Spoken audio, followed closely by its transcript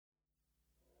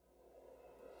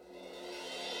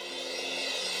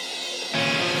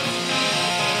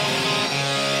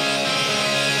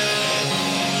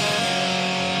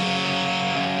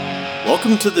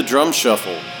Welcome to the Drum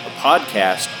Shuffle, a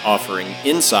podcast offering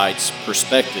insights,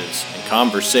 perspectives, and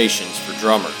conversations for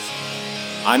drummers.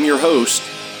 I'm your host,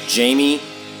 Jamie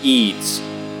Eads.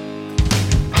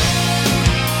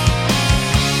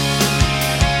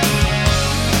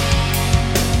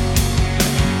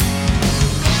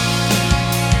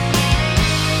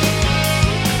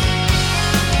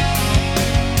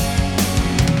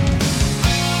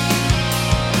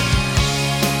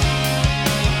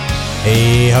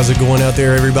 Hey, how's it going out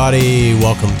there, everybody?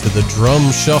 Welcome to the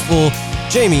Drum Shuffle.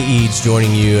 Jamie Eads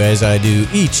joining you as I do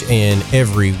each and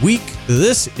every week.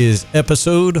 This is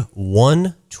episode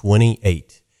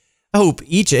 128. I hope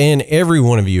each and every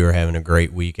one of you are having a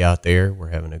great week out there. We're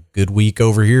having a good week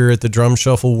over here at the Drum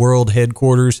Shuffle World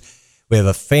Headquarters. We have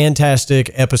a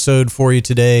fantastic episode for you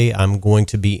today. I'm going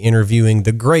to be interviewing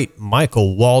the great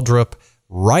Michael Waldrop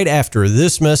right after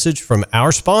this message from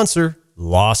our sponsor,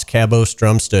 Los Cabos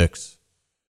Drumsticks.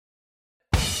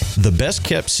 The best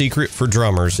kept secret for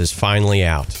drummers is finally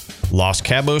out. Los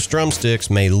Cabos drumsticks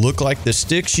may look like the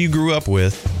sticks you grew up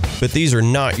with, but these are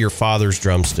not your father's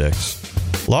drumsticks.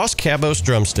 Los Cabos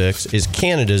Drumsticks is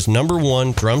Canada's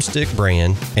 #1 drumstick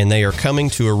brand, and they are coming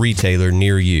to a retailer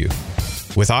near you.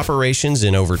 With operations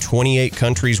in over 28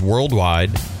 countries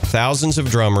worldwide, thousands of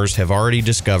drummers have already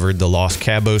discovered the Los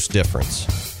Cabos difference.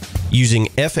 Using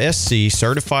FSC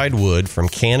certified wood from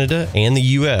Canada and the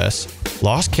US,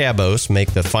 Los Cabos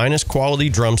make the finest quality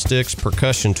drumsticks,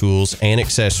 percussion tools, and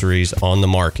accessories on the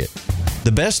market.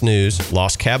 The best news,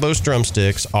 Los Cabos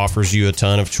Drumsticks offers you a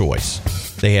ton of choice.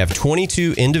 They have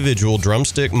 22 individual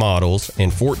drumstick models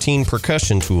and 14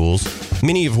 percussion tools,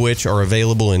 many of which are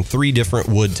available in 3 different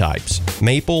wood types: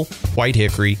 maple, white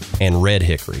hickory, and red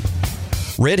hickory.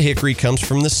 Red hickory comes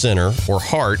from the center or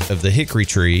heart of the hickory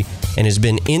tree and has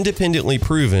been independently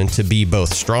proven to be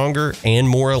both stronger and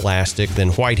more elastic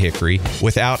than white hickory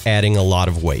without adding a lot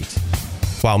of weight.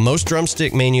 While most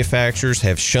drumstick manufacturers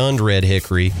have shunned red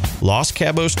hickory, Los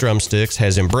Cabos Drumsticks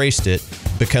has embraced it,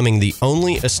 becoming the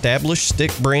only established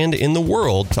stick brand in the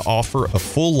world to offer a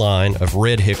full line of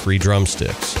red hickory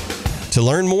drumsticks. To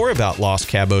learn more about Los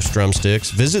Cabos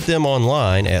Drumsticks, visit them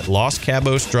online at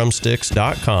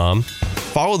loscabosdrumsticks.com.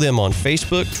 Follow them on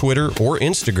Facebook, Twitter, or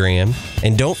Instagram,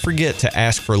 and don't forget to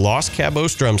ask for Los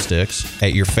Cabos Drumsticks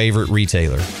at your favorite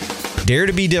retailer. Dare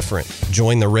to be different.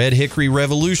 Join the Red Hickory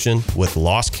Revolution with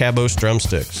Los Cabos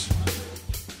Drumsticks.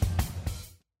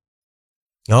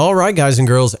 All right, guys and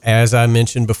girls, as I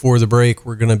mentioned before the break,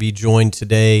 we're going to be joined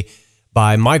today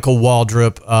by Michael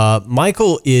Waldrop.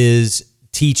 Michael is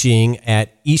teaching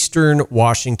at Eastern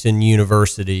Washington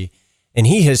University, and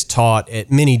he has taught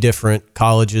at many different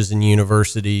colleges and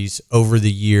universities over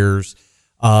the years.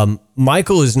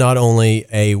 Michael is not only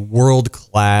a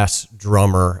world-class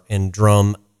drummer and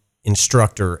drum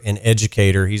instructor and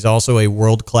educator, he's also a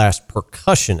world-class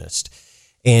percussionist.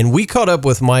 And we caught up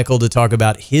with Michael to talk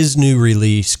about his new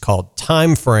release called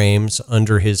Time Frames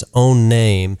under his own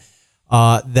name.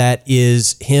 That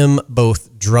is him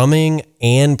both drumming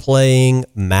and playing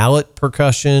mallet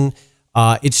percussion.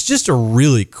 It's just a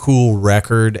really cool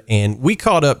record, and we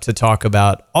caught up to talk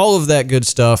about all of that good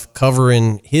stuff,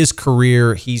 covering his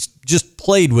career. He's just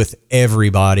played with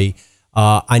everybody.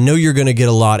 I know you're going to get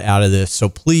a lot out of this, so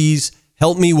please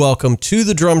help me welcome to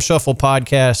the Drum Shuffle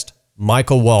podcast,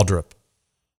 Michael Waldrop.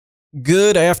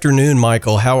 Good afternoon,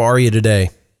 Michael. How are you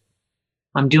today?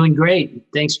 I'm doing great.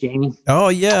 Thanks, Jamie. Oh,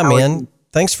 yeah, man.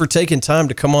 Thanks for taking time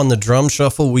to come on the Drum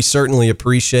Shuffle. We certainly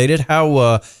appreciate it.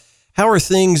 How are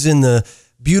things in the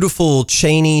beautiful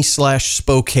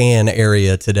Cheney/Spokane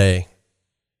area today?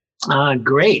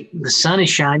 Great. The sun is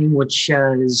shining, which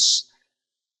is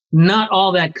not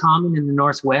all that common in the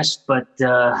Northwest, but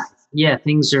yeah,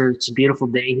 it's a beautiful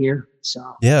day here.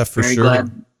 So yeah, for very sure.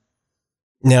 Glad.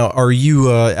 Now, are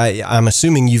you, I'm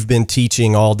assuming you've been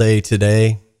teaching all day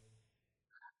today?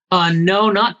 No,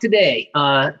 not today.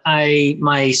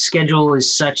 My schedule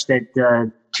is such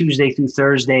that Tuesday through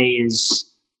Thursday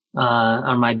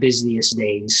are my busiest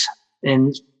days,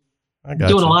 and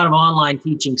doing a lot of online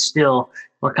teaching still.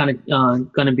 We're kind of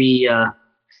going to be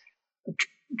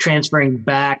transferring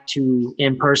back to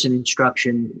in-person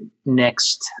instruction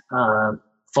next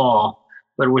fall,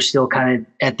 but we're still kind of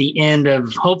at the end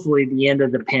of, hopefully the end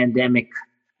of the pandemic,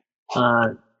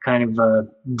 kind of a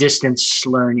distance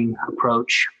learning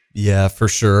approach. Yeah, for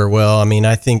sure. Well, I mean,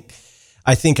 I think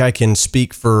I can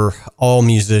speak for all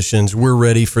musicians. We're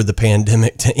ready for the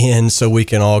pandemic to end so we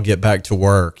can all get back to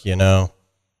work, you know?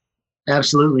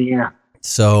 Absolutely, yeah.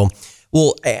 So,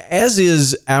 well, as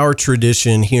is our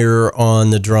tradition here on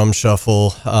the Drum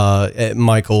Shuffle,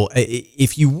 Michael,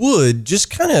 if you would just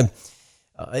kind of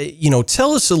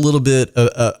Tell us a little bit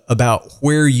about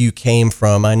where you came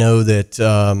from. I know that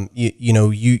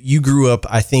you grew up,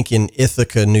 I think, in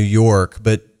Ithaca, New York,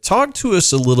 but talk to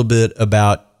us a little bit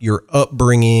about your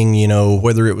upbringing,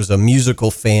 whether it was a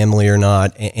musical family or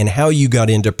not, and how you got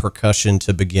into percussion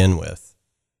to begin with.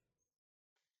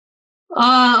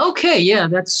 Okay, yeah,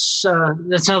 that's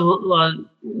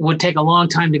would take a long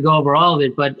time to go over all of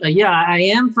it, but I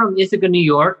am from Ithaca, New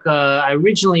York. I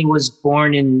originally was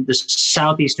born in the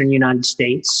southeastern United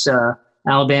States,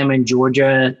 Alabama and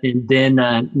Georgia, and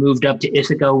then moved up to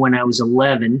Ithaca when I was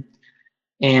 11.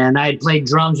 And I had played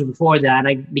drums before that.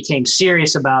 I became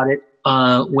serious about it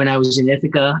when I was in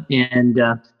Ithaca, and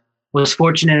was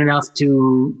fortunate enough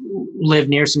to live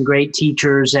near some great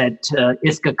teachers at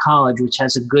Ithaca College, which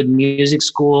has a good music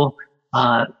school.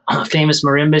 A famous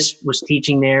marimbist was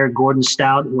teaching there, Gordon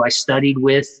Stout, who I studied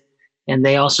with. And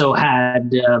they also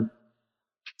had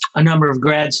a number of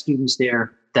grad students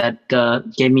there that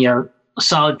gave me a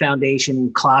solid foundation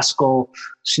in classical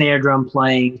snare drum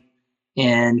playing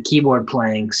and keyboard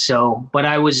playing. So, but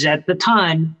I was, at the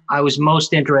time, I was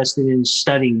most interested in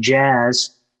studying jazz.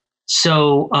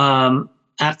 So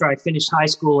after I finished high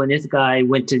school in Ithaca, I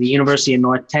went to the University of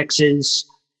North Texas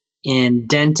in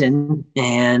Denton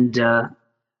and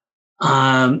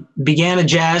began a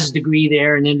jazz degree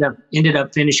there, and ended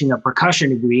up finishing a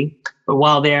percussion degree. But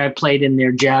while there, I played in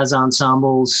their jazz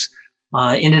ensembles,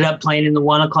 ended up playing in the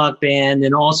 1 O'Clock Band,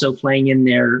 and also playing in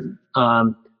their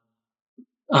kind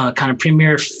of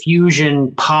premier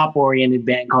fusion pop-oriented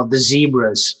band called the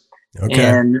Zebras. Okay.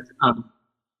 And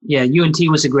UNT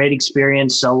was a great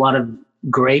experience. A lot of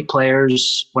great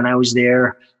players when I was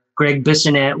there. Greg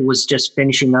Bissonette was just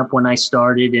finishing up when I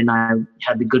started, and I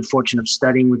had the good fortune of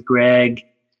studying with Greg.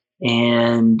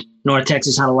 And North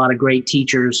Texas had a lot of great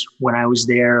teachers when I was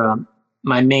there.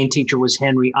 My main teacher was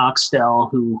Henry Oxtell,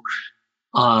 who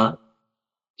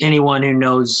anyone who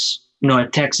knows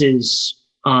North Texas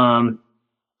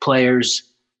players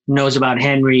knows about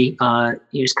Henry.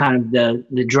 He was kind of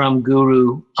the drum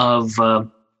guru of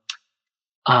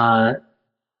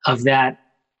that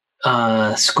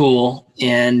school.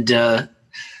 And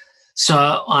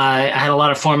so I had a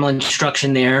lot of formal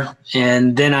instruction there.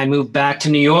 And then I moved back to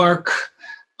New York,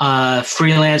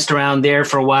 freelanced around there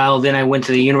for a while. Then I went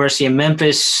to the University of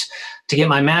Memphis to get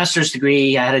my master's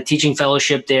degree. I had a teaching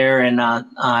fellowship there, and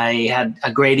I had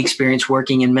a great experience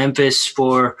working in Memphis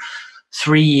for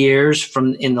 3 years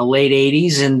in the late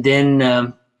 80s. And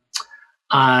then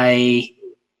I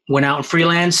went out and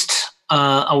freelanced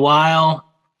a while,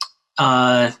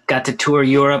 got to tour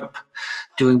Europe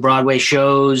doing Broadway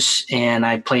shows, and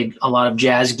I played a lot of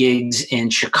jazz gigs in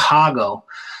Chicago,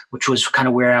 which was kind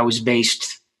of where I was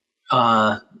based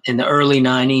in the early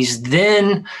 90s.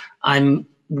 Then I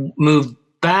moved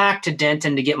back to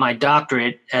Denton to get my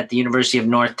doctorate at the University of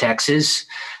North Texas,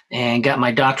 and got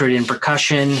my doctorate in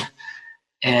percussion.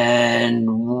 And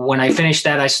when I finished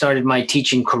that, I started my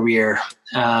teaching career.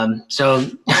 So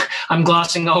I'm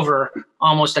glossing over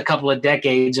almost a couple of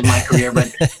decades of my career,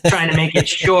 but trying to make it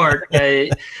short.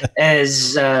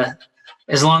 As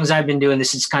long as I've been doing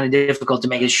this, it's kind of difficult to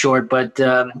make it short. But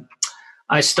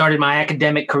I started my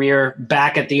academic career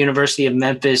back at the University of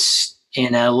Memphis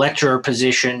in a lecturer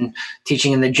position,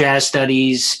 teaching in the jazz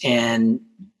studies and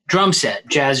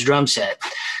jazz drum set.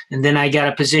 And then I got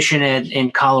a position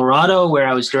in Colorado, where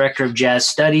I was director of jazz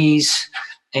studies,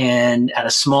 and at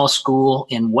a small school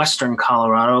in Western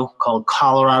Colorado called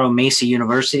Colorado Mesa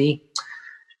University.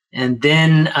 And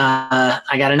then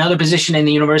I got another position in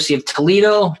the University of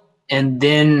Toledo. And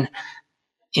then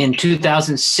in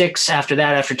 2006,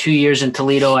 after 2 years in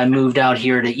Toledo, I moved out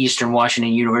here to Eastern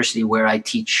Washington University, where I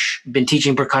been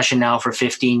teaching percussion now for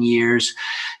 15 years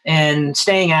and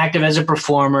staying active as a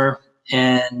performer.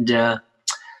 And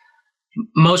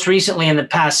most recently, in the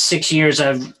past 6 years,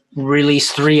 I've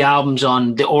released 3 albums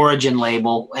on the Origin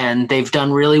label, and they've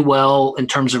done really well in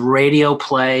terms of radio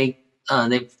play.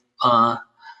 They've, at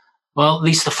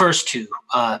least the first 2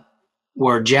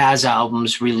 were jazz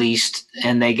albums released,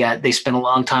 and they spent a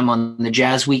long time on the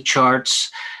Jazz Week charts,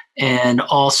 and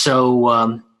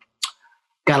also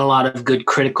got a lot of good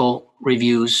critical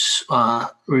reviews,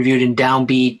 reviewed in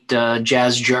Downbeat,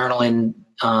 Jazz Journal in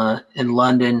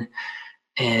London.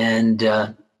 And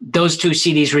those 2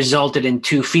 CDs resulted in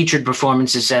 2 featured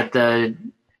performances at the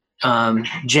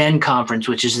GEN conference,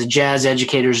 which is the Jazz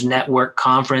Educators Network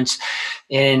conference.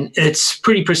 And it's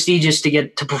pretty prestigious to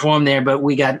get to perform there, but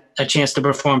we got a chance to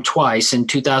perform twice, in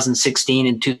 2016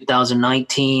 and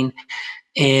 2019.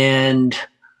 And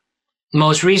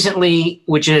most recently,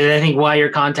 which is I think why you're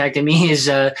contacting me, is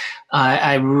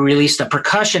I released a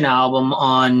percussion album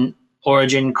on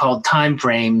origin called Time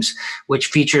Frames, which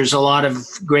features a lot of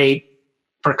great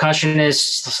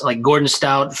percussionists like Gordon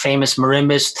Stout, famous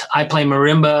marimbist. I play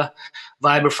marimba,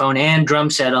 vibraphone, and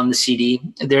drum set on the CD.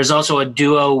 There's also a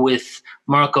duo with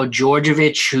Marko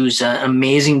Djordjevic, who's an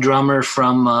amazing drummer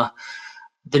from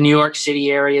the New York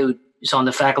City area, who's on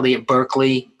the faculty at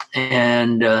Berkeley.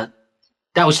 And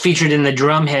that was featured in the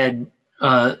Drumhead,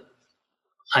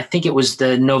 I think it was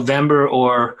the November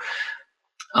or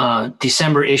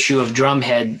December issue of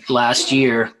Drumhead last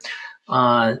year.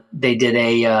 They did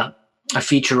a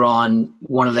feature on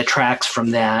one of the tracks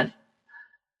from that.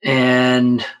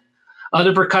 And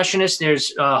other percussionists,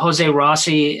 there's Jose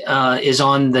Rossi is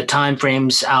on the Time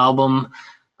Frames album.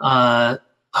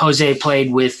 Jose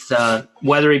played with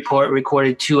Weather Report,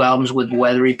 recorded 2 albums with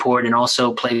Weather Report, and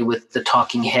also played with the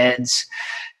Talking Heads.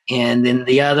 And then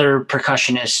the other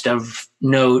percussionist of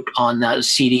note on those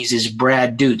CDs is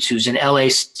Brad Dutz, who's an LA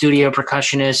studio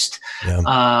percussionist.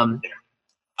 Yeah.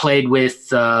 Played with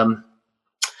the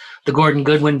Gordon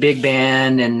Goodwin Big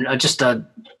Band and just a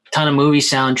ton of movie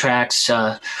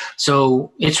soundtracks.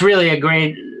 So it's really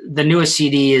the newest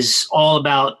CD is all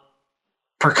about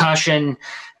percussion,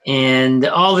 and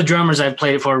all the drummers I've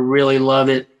played it for really love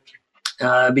it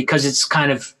because it's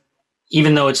kind of,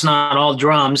 even though it's not all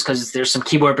drums, because there's some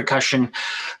keyboard percussion,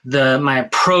 my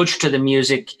approach to the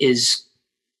music is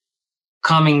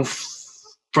coming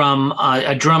from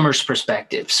a drummer's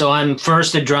perspective. So I'm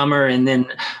first a drummer and then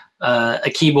a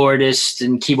keyboardist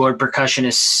and keyboard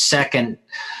percussionist second.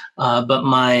 But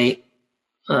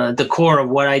the core of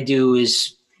what I do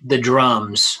is the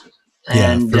drums.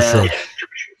 And, for sure.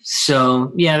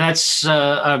 So, yeah, that's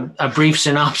a brief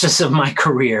synopsis of my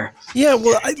career. Yeah,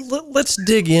 well, let's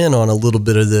dig in on a little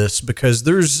bit of this because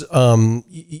there's,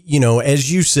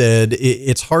 as you said,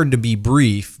 it's hard to be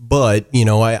brief, but,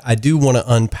 I do want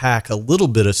to unpack a little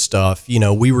bit of stuff.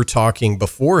 We were talking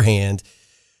beforehand,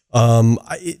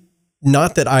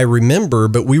 not that I remember,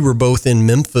 but we were both in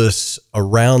Memphis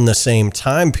around the same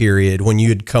time period when you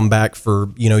had come back for,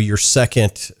 your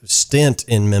second stint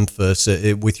in Memphis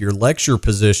with your lecture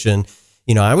position.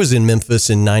 I was in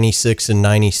Memphis in 96 and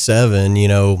 97,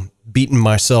 beating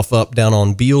myself up down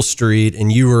on Beale Street.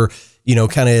 And you were,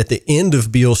 kind of at the end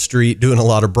of Beale Street doing a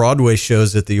lot of Broadway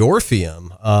shows at the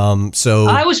Orpheum. So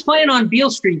I was playing on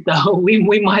Beale Street, though.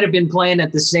 We might have been playing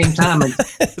at the same time.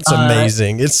 It's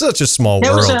amazing. It's such a small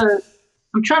world.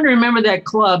 I'm trying to remember that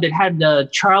club. It had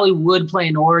Charlie Wood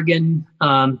playing organ.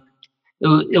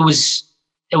 It was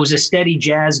a steady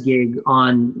jazz gig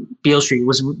on Beale Street. It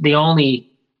was the only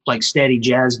steady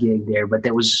jazz gig there, but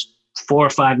there was 4 or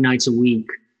 5 nights a week.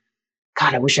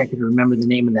 God, I wish I could remember the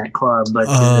name of that club. But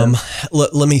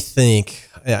let me think.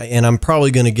 And I'm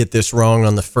probably going to get this wrong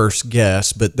on the first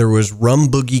guess, but there was Rum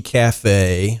Boogie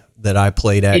Cafe that I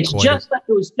played at. It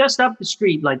was just up the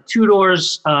street, 2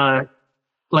 doors.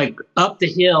 Up the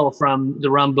hill from the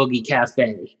Rum Boogie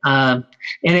Cafe. And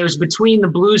it was between the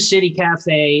Blues City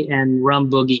Cafe and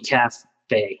Rum Boogie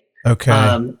Cafe.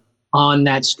 Okay. On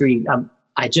that street.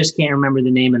 I just can't remember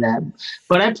the name of that.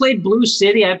 But I played Blues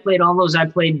City. I played all those. I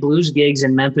played blues gigs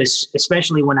in Memphis,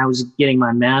 especially when I was getting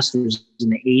my master's in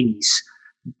the 80s.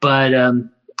 But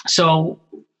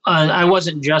I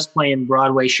wasn't just playing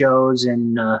Broadway shows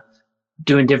and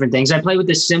doing different things. I played with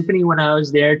the symphony when I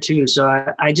was there, too.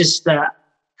 So I just...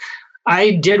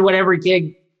 I did whatever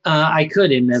gig I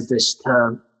could in Memphis.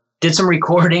 Did some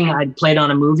recording. I played on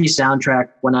a movie soundtrack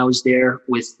when I was there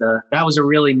with that was a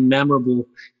really memorable.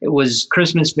 It was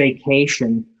Christmas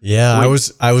Vacation. Yeah, I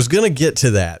was going to get to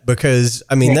that because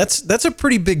that's a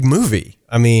pretty big movie.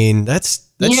 That's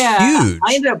huge.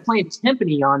 I ended up playing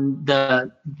timpani on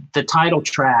the title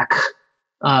track,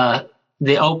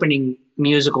 the opening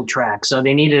musical track. So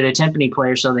they needed a timpani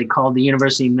player, so they called the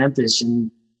University of Memphis,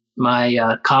 and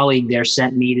my colleague there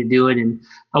sent me to do it. And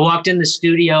I walked in the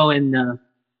studio, and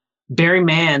Barry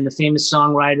Mann, the famous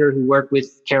songwriter who worked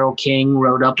with Carole King,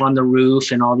 wrote Up on the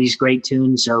Roof and all these great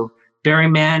tunes. So Barry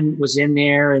Mann was in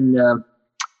there, and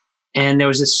there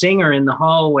was a singer in the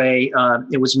hallway.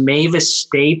 It was Mavis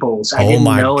Staples. I didn't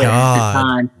know it at the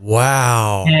time.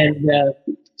 Wow. And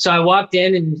so I walked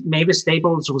in, and Mavis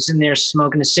Staples was in there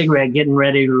smoking a cigarette, getting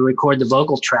ready to record the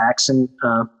vocal tracks. And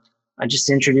I just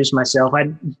introduced myself. I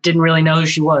didn't really know who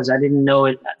she was. I didn't know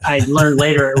it. I learned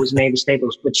later it was Mavis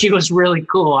Staples, but she was really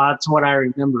cool. That's what I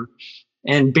remember.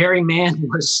 And Barry Mann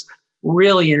was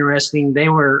really interesting. They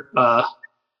were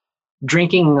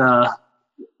drinking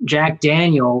Jack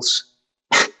Daniels,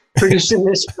 producing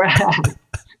this track.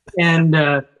 And,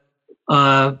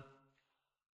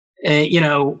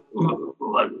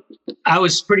 I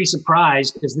was pretty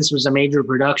surprised because this was a major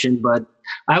production, but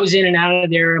I was in and out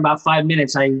of there in about 5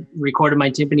 minutes. I recorded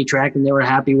my timpani track and they were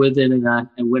happy with it, and I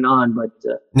went on. But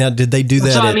now, did they do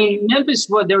that? So, Memphis,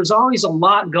 there was always a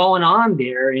lot going on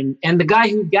there. And the guy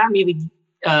who got me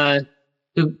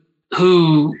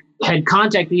who had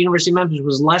contacted the University of Memphis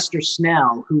was Lester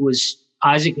Snell, who was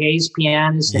Isaac Hayes'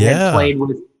 pianist and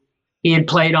had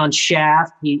played on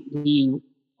Shaft.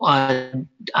 I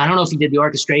don't know if he did the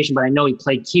orchestration, but I know he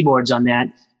played keyboards on that.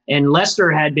 And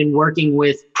Lester had been working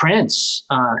with Prince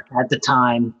at the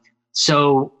time.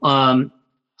 So I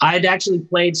had actually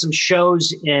played some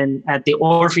shows at the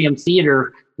Orpheum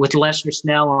Theater with Lester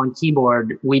Snell on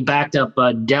keyboard. We backed up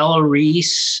Della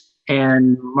Reese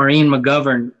and Maureen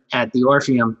McGovern at the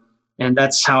Orpheum. And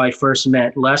that's how I first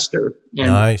met Lester. And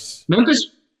nice.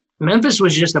 Memphis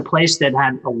was just a place that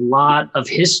had a lot of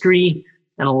history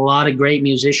and a lot of great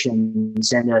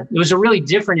musicians. And it was a really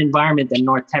different environment than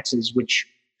North Texas, which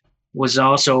was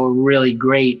also a really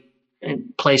great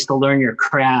place to learn your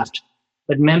craft.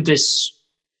 But Memphis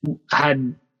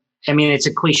had, it's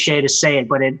a cliche to say it,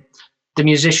 but the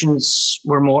musicians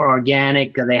were more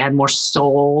organic. They had more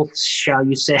soul, shall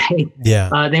you say.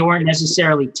 Yeah. They weren't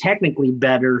necessarily technically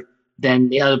better than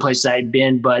the other places I'd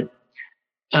been, but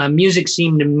music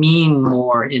seemed to mean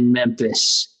more in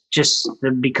Memphis. Just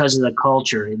because of the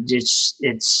culture. It's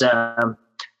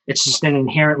just an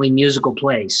inherently musical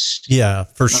place. Yeah,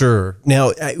 for sure.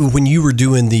 Now, when you were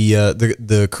doing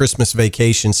the Christmas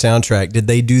Vacation soundtrack, did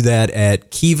they do that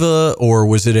at Kiva or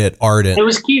was it at Ardent? It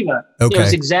was Kiva. Okay. It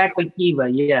was exactly Kiva.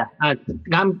 Yeah, I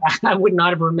would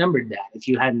not have remembered that if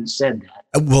you hadn't said that.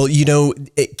 Well,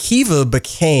 Kiva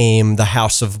became the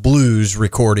House of Blues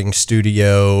recording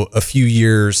studio a few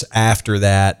years after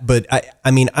that. But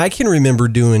I can remember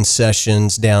doing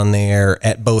sessions down there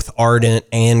at both Ardent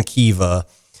and Kiva.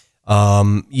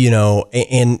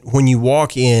 And when you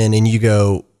walk in and you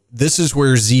go, this is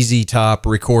where ZZ Top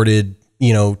recorded,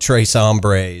 Tres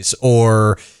Hombres,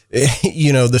 or,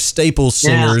 the Staples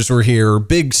singers were here,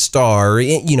 Big Star,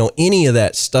 any of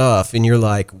that stuff. And you're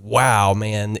like, wow,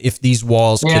 man, if these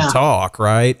walls could talk,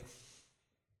 right?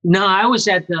 No, I was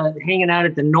hanging out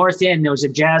at the North End. There was a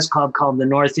jazz club called the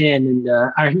North End. And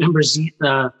I remember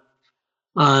the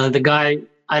guy,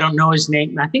 I don't know his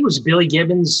name. I think it was Billy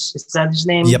Gibbons. Is that his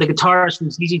name? Yep. The guitarist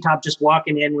from ZZ Top just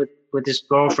walking in with his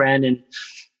girlfriend. And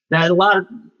a lot of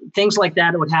things like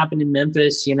that would happen in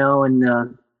Memphis,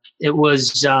 and it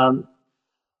was a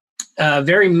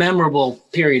very memorable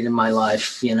period in my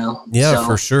life, Yeah, so.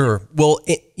 For sure. Well,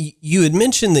 you had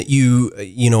mentioned that you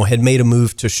had made a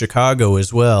move to Chicago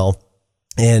as well.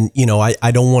 And,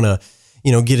 I don't want to,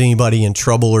 get anybody in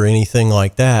trouble or anything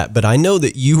like that. But I know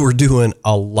that you were doing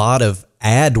a lot of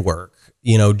ad work,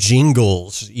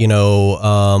 jingles,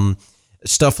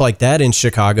 stuff like that in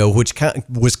Chicago, which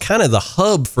was kind of the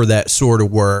hub for that sort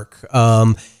of work.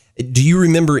 Do you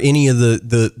remember any of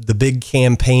the big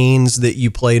campaigns that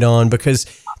you played on? Because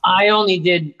I only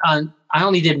did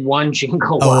one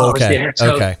jingle while I was there.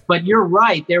 So, okay. But you're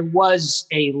right. There was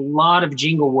a lot of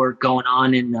jingle work going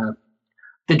on. And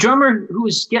the drummer who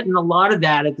was getting a lot of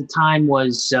that at the time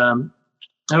was,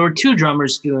 there were three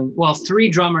drummers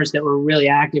that were really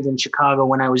active in Chicago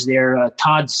when I was there.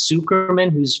 Todd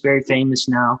Zuckerman, who's very famous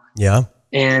now. Yeah.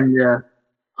 And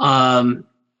Paul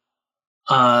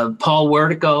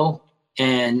Wertico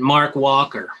and Mark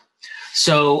Walker.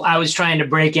 So I was trying to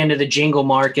break into the jingle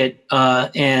market,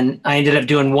 and I ended up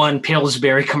doing one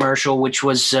Pillsbury commercial, which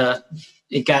was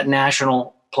it got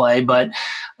national play. But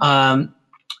I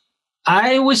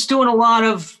was doing a lot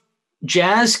of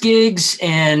jazz gigs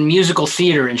and musical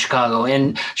theater in Chicago.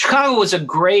 And Chicago was a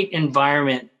great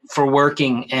environment for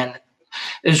working, and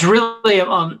there's really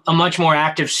a much more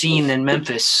active scene than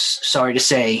Memphis, sorry to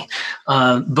say.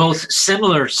 Both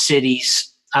similar cities.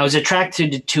 I was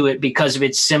attracted to it because of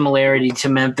its similarity to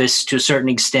Memphis to a certain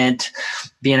extent,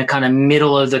 being a kind of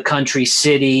middle of the country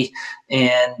city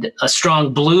and a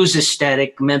strong blues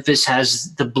aesthetic. Memphis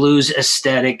has the blues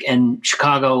aesthetic, and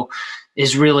Chicago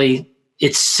is really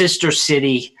its sister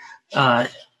city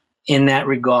in that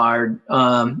regard.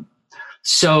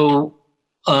 So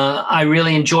I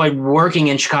really enjoyed working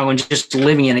in Chicago and just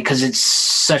living in it because it's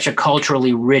such a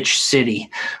culturally rich city.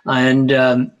 And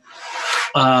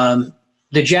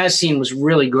the jazz scene was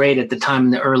really great at the time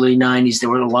in the early 90s. There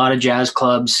were a lot of jazz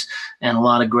clubs and a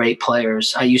lot of great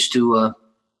players. I used to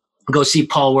go see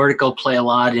Paul Wertico play a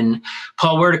lot. And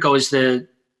Paul Wertico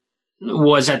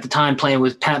was at the time playing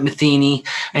with Pat Metheny.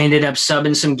 I ended up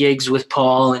subbing some gigs with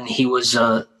Paul, and he was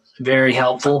very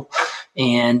helpful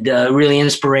and a really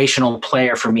inspirational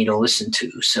player for me to listen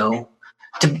to. So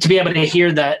to be able to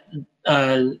hear that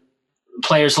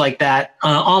players like that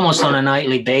almost on a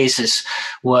nightly basis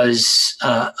was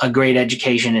a great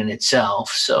education in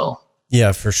itself. So.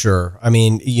 Yeah, for sure. I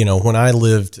mean, when I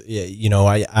lived,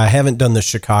 I haven't done the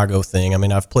Chicago thing. I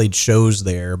mean, I've played shows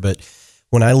there, but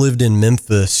when I lived in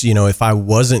Memphis, if I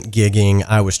wasn't gigging,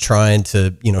 I was trying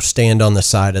to, stand on the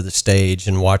side of the stage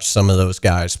and watch some of those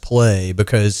guys play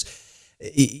because,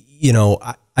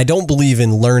 I don't believe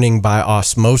in learning by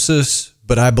osmosis,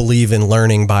 but I believe in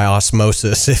learning by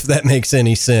osmosis, if that makes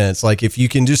any sense. Like if you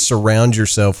can just surround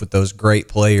yourself with those great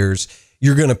players,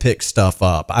 you're going to pick stuff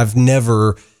up. I've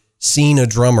never seen a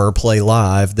drummer play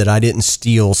live that I didn't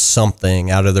steal something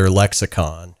out of their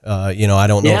lexicon. I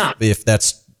don't know if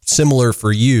that's similar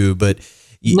for you, but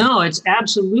no, it's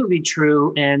absolutely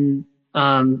true. And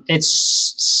it's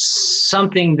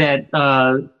something that,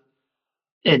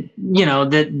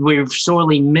 that we've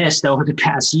sorely missed over the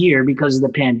past year because of the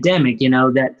pandemic,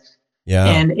 and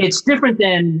it's different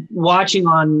than watching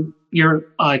on your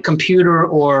computer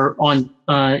or on,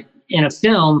 in a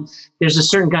film. There's a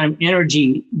certain kind of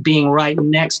energy being right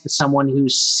next to someone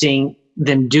who's seeing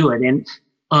them do it. And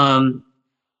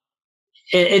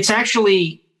it's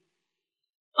actually,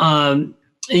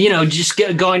 just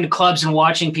going to clubs and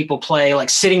watching people play,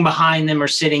 like sitting behind them or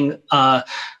sitting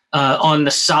on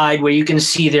the side where you can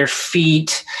see their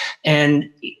feet. And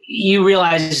you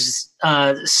realize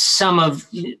some of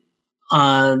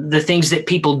the things that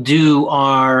people do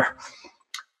are,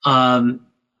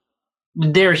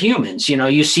 they're humans,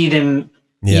 you see them,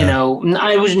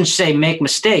 I wouldn't say make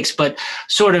mistakes, but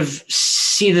sort of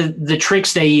see the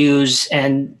tricks they use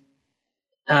and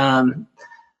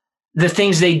the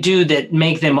things they do that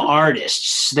make them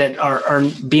artists that are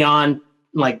beyond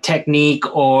like technique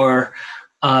or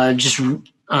just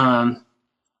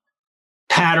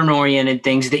pattern oriented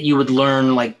things that you would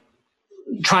learn, like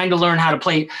trying to learn how to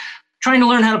play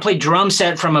drum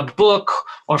set from a book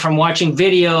or from watching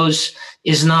videos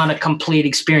is not a complete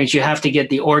experience. You have to get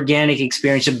the organic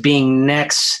experience of being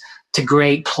next to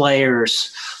great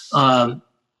players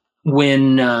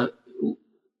when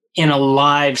in a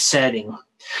live setting.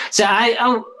 So I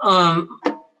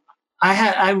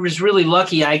was really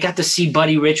lucky. I got to see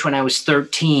Buddy Rich when I was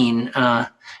 13,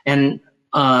 and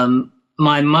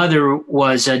my mother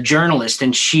was a journalist,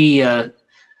 and she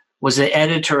was the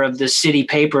editor of the city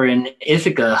paper in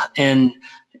Ithaca, and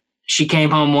she came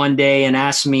home one day and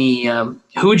asked me,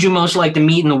 who would you most like to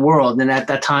meet in the world? And at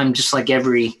that time, just like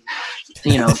every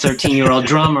 13-year-old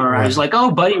drummer, I was like,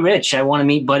 oh, Buddy Rich. I want to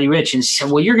meet Buddy Rich. And she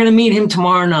said, well, you're going to meet him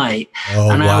tomorrow night. Oh,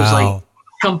 and wow. I was like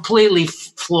completely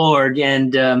floored.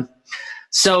 And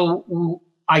so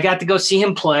I got to go see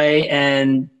him play,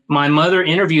 and my mother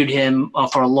interviewed him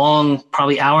for a long,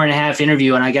 probably hour and a half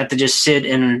interview. And I got to just sit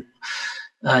and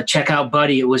check out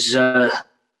Buddy. It was an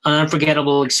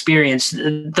unforgettable experience.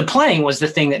 The playing was the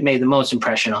thing that made the most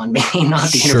impression on me,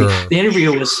 not the interview. Sure. The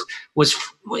interview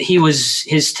was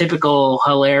his typical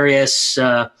hilarious,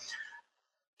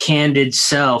 candid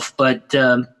self. But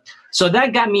so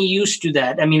that got me used to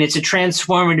that. I mean, it's a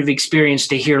transformative experience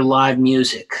to hear live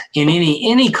music in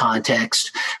any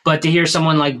context, but to hear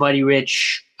someone like Buddy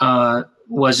Rich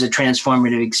was a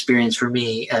transformative experience for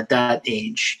me at that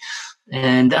age.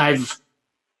 And I've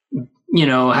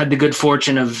had the good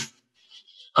fortune of,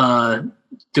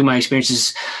 through my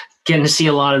experiences, getting to see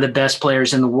a lot of the best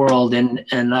players in the world. And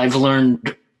I've learned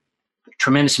a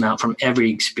tremendous amount from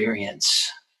every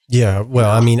experience. Yeah. Well,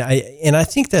 I mean, I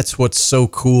think that's what's so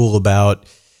cool about,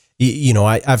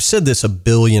 I've said this a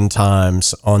billion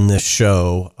times on this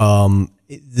show.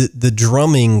 The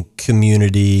drumming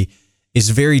community is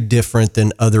very different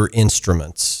than other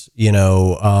instruments. I've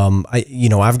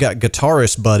got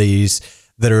guitarist buddies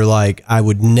that are like, I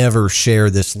would never share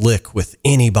this lick with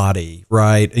anybody,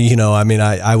 right?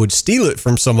 I would steal it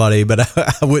from somebody, but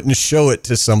I wouldn't show it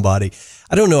to somebody.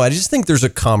 I don't know. I just think there's a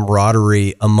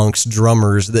camaraderie amongst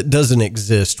drummers that doesn't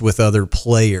exist with other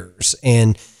players.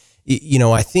 And,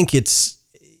 I think you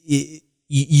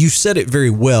said it very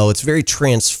well. It's very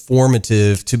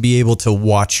transformative to be able to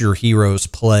watch your heroes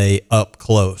play up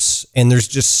close. And there's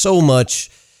just so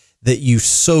much that you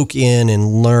soak in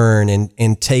and learn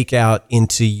and take out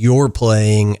into your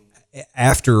playing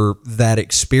after that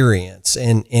experience.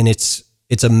 And it's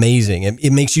amazing.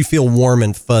 It makes you feel warm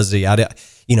and fuzzy.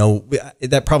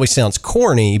 That probably sounds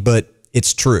corny, but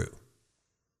it's true.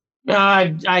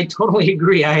 I totally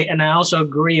agree. I also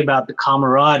agree about the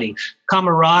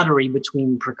camaraderie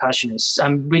between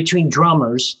percussionists, between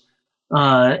drummers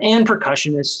and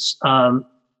percussionists,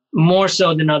 more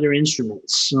so than other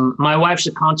instruments. My wife's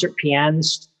a concert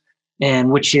pianist,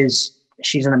 she's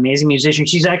an amazing musician.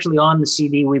 She's actually on the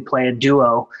CD. We play a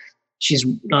duo. she's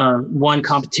won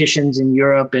competitions in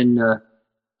Europe, and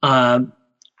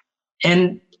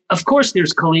of course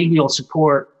there's collegial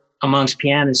support amongst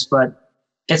pianists, but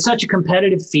it's such a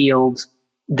competitive field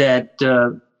that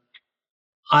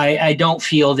I don't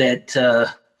feel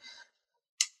that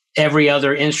every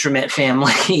other instrument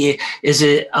family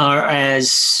are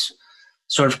as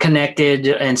sort of connected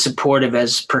and supportive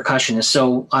as percussionists.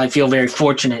 So I feel very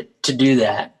fortunate to do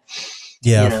that.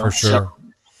 Yeah, for sure.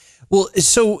 Well,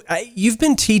 so you've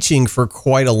been teaching for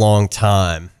quite a long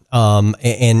time.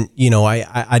 And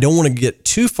I don't want to get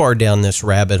too far down this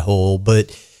rabbit hole,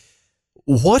 but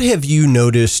what have you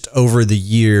noticed over the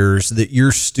years that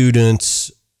your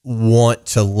students want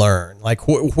to learn? Like,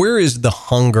 where is the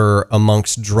hunger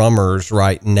amongst drummers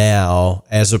right now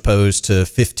as opposed to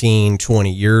 15,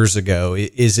 20 years ago?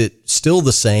 Is it still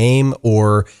the same,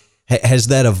 or has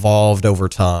that evolved over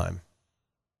time?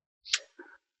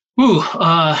 Ooh,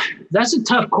 that's a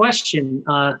tough question.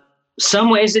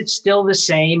 Some ways it's still the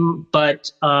same,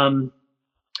 but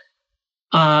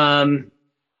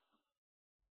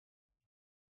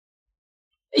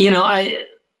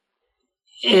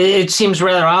it seems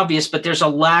rather obvious, but there's a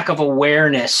lack of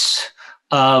awareness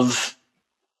of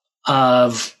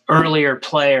earlier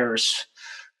players.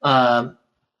 And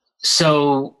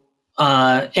on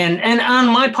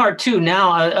my part too,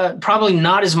 now probably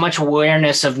not as much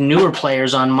awareness of newer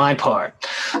players on my part.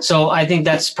 So I think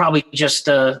that's probably just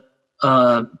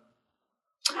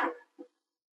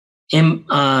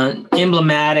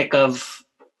emblematic of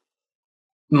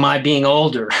my being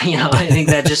older. I think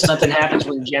that just something happens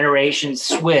when generations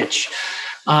switch.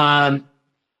 I'll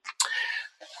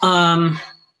go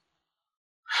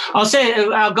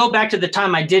back to the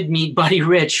time I did meet Buddy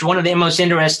Rich. One of the most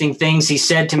interesting things he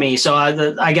said to me. So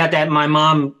I got that. My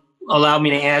mom allowed me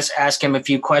to ask him a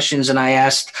few questions, and I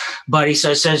asked Buddy.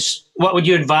 So it says, "What would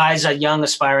you advise a young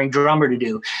aspiring drummer to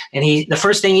do?" And the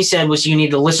first thing he said was, "You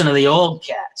need to listen to the old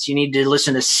cats. You need to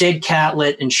listen to Sid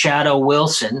Catlett and Shadow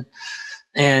Wilson."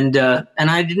 And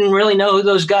I didn't really know who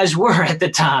those guys were at the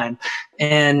time.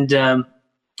 And then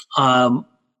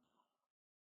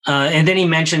he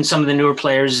mentioned some of the newer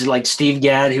players like Steve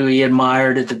Gadd, who he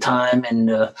admired at the time.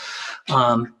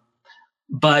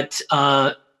 But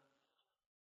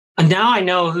now I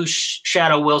know who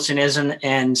Shadow Wilson is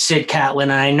and Sid Catlett,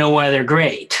 and I know why they're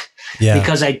great. Yeah.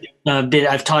 Because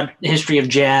I've taught history of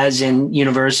jazz in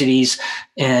universities,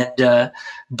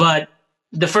 but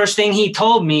the first thing he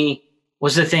told me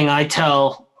was the thing I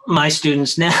tell my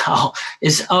students now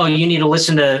is, you need to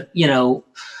listen to,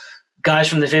 guys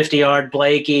from the 50-Yard,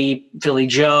 Blakey, Philly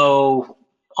Joe,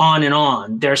 on and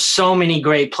on. There's so many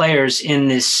great players in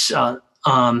this,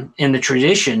 in the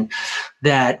tradition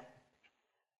that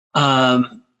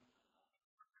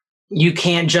you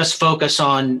can't just focus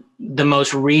on the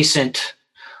most recent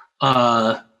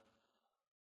artists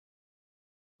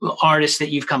that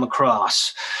you've come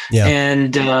across. Yeah.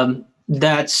 And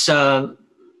that's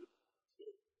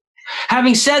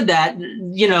having said that,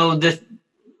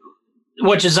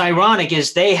 which is ironic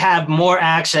is they have more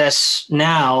access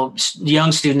now.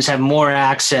 Young students have more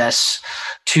access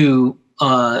to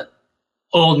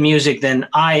old music than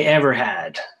I ever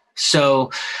had.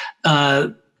 So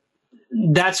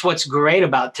that's what's great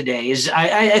about today is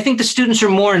I think the students are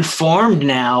more informed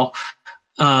now.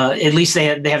 At least they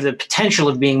have the potential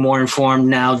of being more informed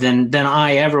now than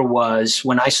I ever was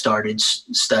when I started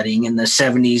studying in the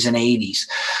 70s and 80s.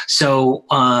 So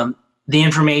the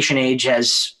information age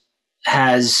has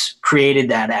created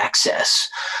that access.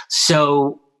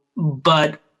 So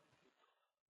we're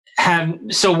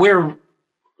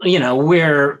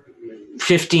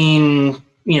 15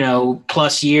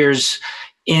 plus years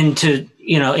into the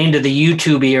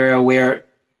YouTube era where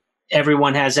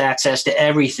everyone has access to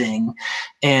everything.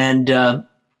 And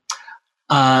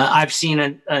I've seen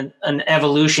an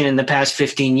evolution in the past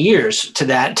 15 years to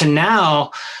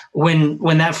now when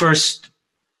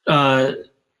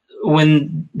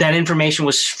that information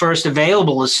was first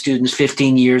available to students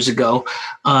 15 years ago,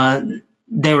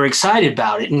 they were excited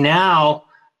about it. Now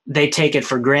they take it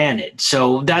for granted.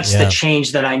 So that's the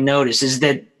change that I notice is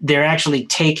that they're actually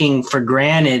taking for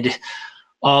granted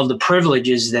all the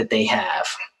privileges that they have.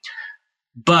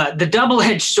 But the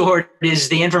double-edged sword is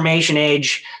the information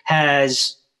age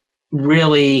has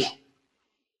really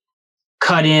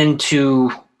cut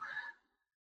into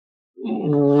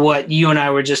what you and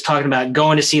I were just talking about,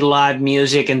 going to see live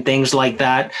music and things like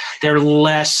that. They're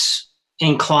less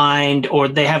inclined, or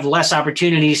they have less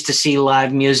opportunities to see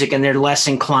live music, and they're less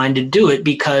inclined to do it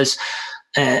because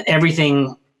they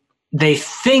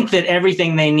think that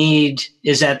everything they need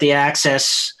is at the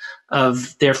access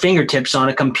of their fingertips on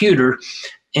a computer.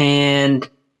 And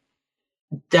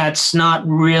that's not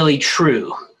really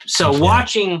true. So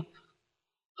watching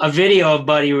a video of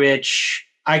Buddy Rich,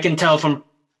 I can tell from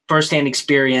firsthand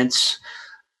experience,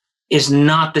 is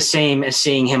not the same as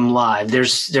seeing him live.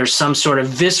 There's some sort of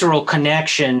visceral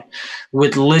connection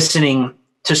with listening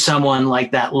to someone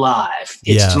like that live.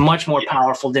 It's much more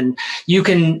powerful than you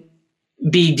can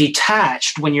be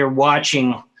detached when you're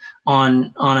watching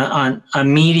on a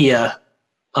media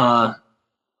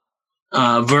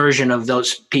version of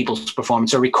those people's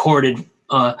performance, a recorded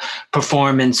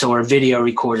performance or a video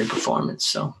recorded performance.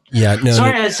 So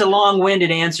sorry, it's a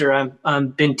long-winded answer.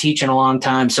 I've been teaching a long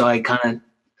time, so I kind of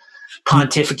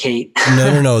pontificate.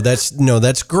 No,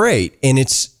 that's great. And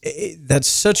that's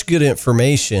such good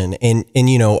information. And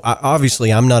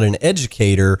obviously I'm not an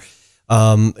educator.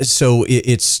 So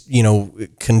it's,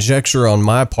 conjecture on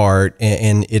my part,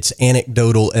 and it's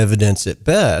anecdotal evidence at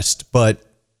best. But,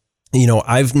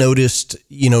 I've noticed,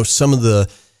 some of the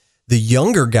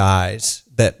younger guys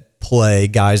that play,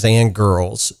 guys and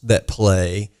girls that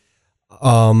play,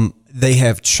 they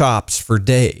have chops for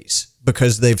days,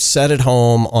 because they've sat at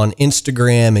home on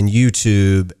Instagram and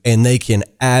YouTube, and they can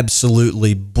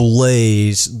absolutely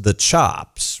blaze the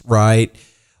chops, right?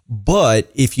 But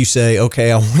if you say,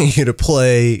 okay, I want you to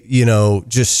play,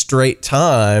 just straight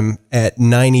time at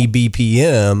 90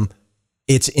 BPM,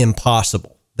 it's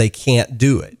impossible. They can't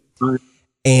do it. Right.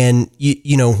 And,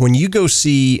 when you go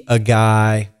see a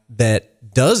guy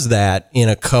that does that in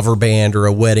a cover band or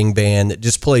a wedding band that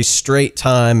just plays straight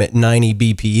time at 90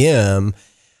 BPM,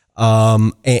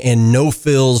 and no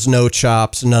fills, no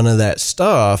chops, none of that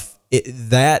stuff,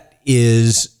 that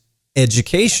is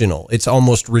educational. It's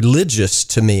almost religious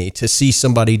to me to see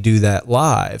somebody do that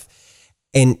live.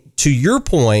 And to your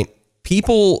point,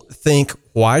 people think,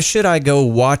 why should I go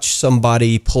watch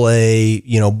somebody play,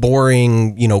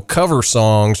 boring, cover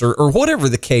songs or whatever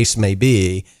the case may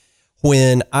be,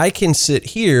 when I can sit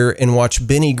here and watch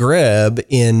Benny Greb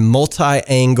in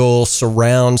multi-angle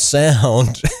surround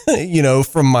sound,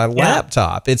 from my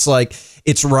laptop. It's like,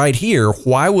 it's right here.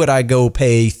 Why would I go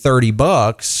pay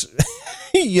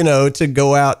 $30, to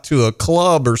go out to a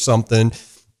club or something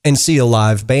and see a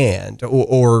live band,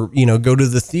 or go to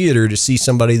the theater to see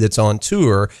somebody that's on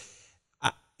tour?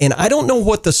 And I don't know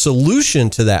what the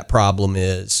solution to that problem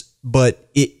is,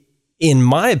 but in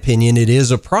my opinion, it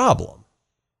is a problem.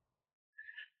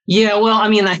 Yeah, well,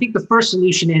 I think the first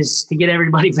solution is to get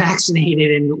everybody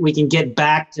vaccinated, and we can get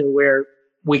back to where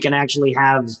we can actually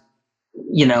have,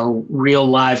 real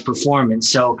live performance.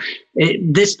 So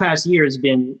this past year has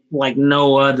been like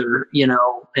no other,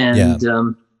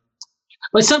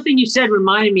 but something you said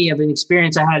reminded me of an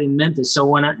experience I had in Memphis. So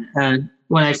when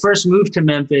I first moved to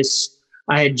Memphis,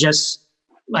 I'd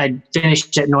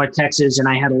finished at North Texas, and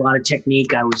I had a lot of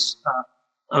technique. I was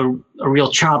a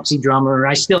real chopsy drummer.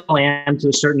 I still am to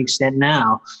a certain extent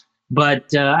now.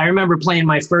 But I remember playing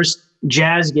my first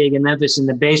jazz gig in Memphis, and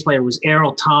the bass player was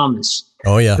Errol Thomas.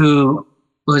 Oh, yeah. Who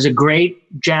was a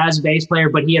great jazz bass player,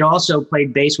 but he had also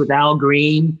played bass with Al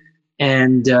Green.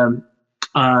 And it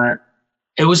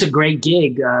was a great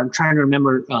gig. I'm trying to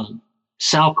remember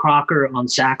Sal Crocker on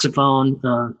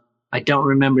saxophone. I don't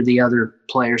remember the other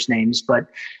players' names, but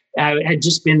I had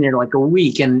just been there like a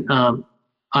week, and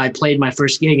I played my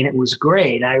first gig, and it was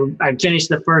great. I finished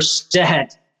the first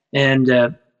set, and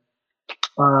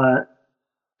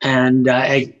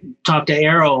I talked to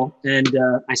Errol, and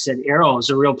I said, "Errol, it's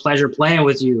a real pleasure playing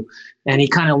with you." And he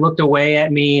kind of looked away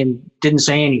at me and didn't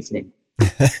say anything.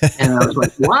 And I was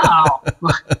like, "Wow."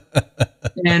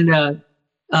 And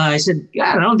I said,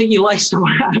 "God, I don't think he likes the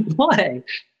way I play."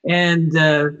 And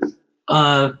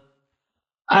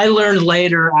I learned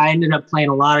later, I ended up playing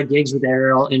a lot of gigs with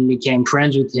Errol and became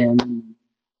friends with him.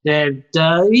 That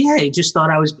he just thought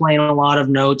I was playing a lot of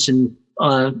notes and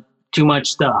too much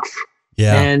stuff.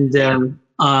 Yeah. And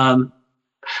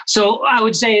so I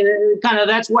would say kind of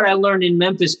that's what I learned in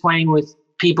Memphis, playing with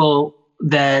people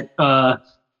that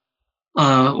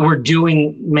were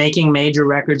making major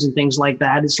records and things like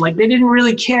that. It's like they didn't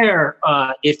really care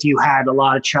if you had a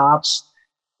lot of chops.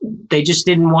 They just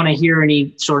didn't want to hear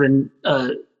any sort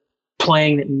of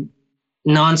playing,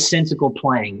 nonsensical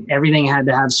playing. Everything had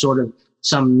to have sort of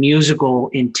some musical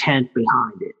intent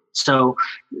behind it. So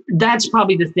that's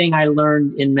probably the thing I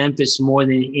learned in Memphis more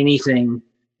than anything,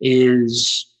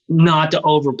 is not to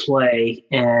overplay.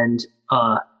 And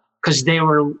because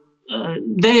in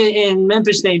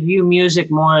Memphis, they view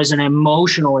music more as an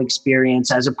emotional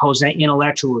experience as opposed to an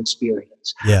intellectual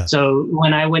experience. Yeah. So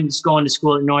when I went going to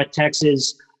school at North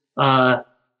Texas, in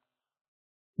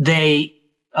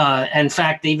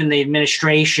fact, even the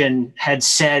administration had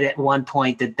said at one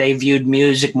point that they viewed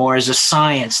music more as a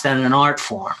science than an art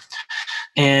form.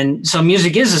 And so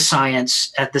music is a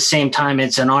science at the same time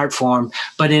it's an art form.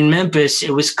 But in Memphis,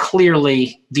 it was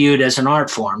clearly viewed as an art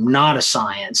form, not a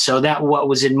science. So that what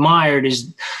was admired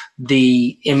is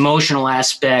the emotional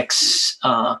aspects,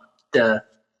 I'm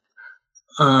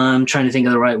trying to think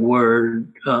of the right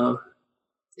word,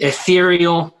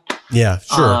 ethereal. Yeah,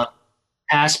 sure.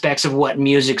 Aspects of what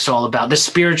music's all about, the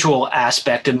spiritual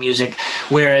aspect of music.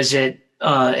 Whereas at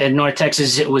North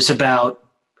Texas, it was about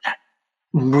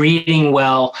reading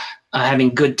well,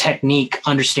 having good technique,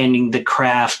 understanding the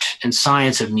craft and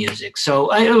science of music.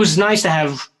 So it was nice to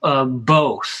have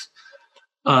both,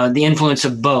 the influence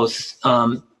of both,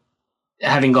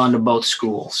 having gone to both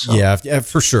schools. So. Yeah,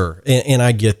 for sure. And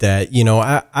I get that.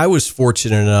 I was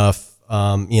fortunate enough,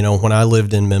 when I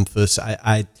lived in Memphis,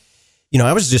 I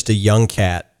was just a young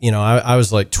cat. I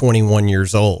was like 21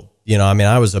 years old.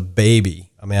 I was a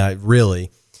baby.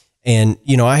 And,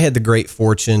 I had the great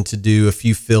fortune to do a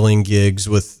few filling gigs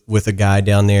with a guy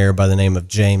down there by the name of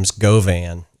James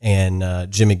Govan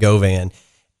and Jimmy Govan.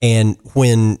 And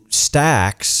when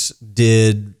Stax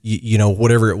did,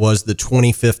 whatever it was, the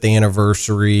 25th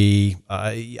anniversary,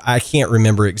 I can't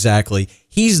remember exactly.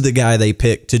 He's the guy they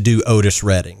picked to do Otis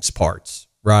Redding's parts,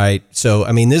 right? So,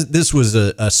 this was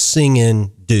a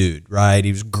singing dude, right?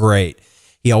 He was great.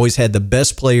 He always had the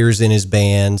best players in his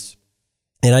bands.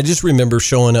 And I just remember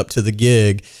showing up to the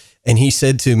gig and he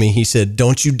said to me,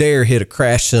 "Don't you dare hit a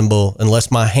crash cymbal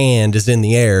unless my hand is in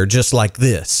the air, just like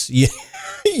this." Yeah.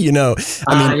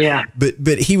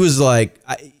 But he was like,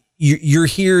 "You're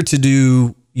here to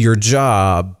do your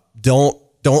job. Don't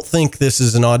think this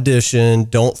is an audition.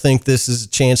 Don't think this is a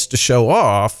chance to show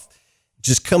off.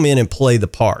 Just come in and play the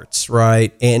parts."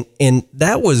 Right. And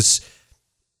that was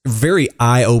very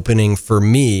eye-opening for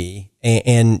me.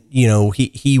 And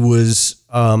he was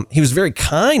very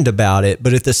kind about it,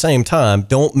 but at the same time,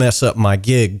 don't mess up my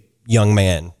gig, young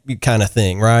man, kind of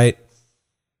thing. Right.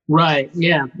 Right.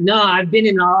 Yeah. No, I've been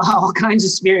in all kinds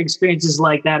of experiences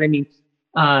like that. And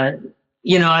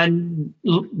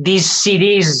these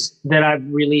CDs that I've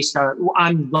released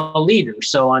I'm the leader.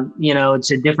 So it's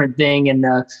a different thing. And,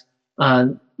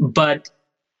 but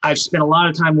I've spent a lot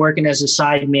of time working as a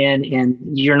sideman, and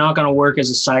you're not going to work as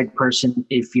a side person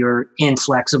if you're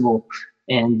inflexible,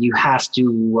 and you have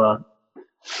to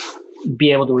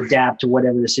be able to adapt to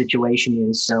whatever the situation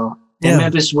is. So, and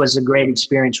Memphis was a great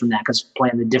experience from that, because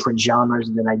playing the different genres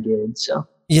that I did. So.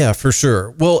 Yeah, for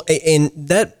sure. Well, and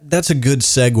that's a good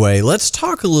segue. Let's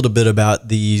talk a little bit about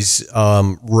these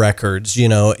records.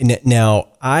 Now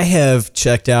I have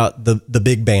checked out the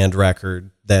big band record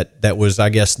that was, I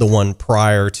guess, the one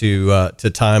prior to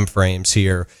Time Frames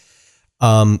here.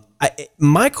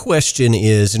 My question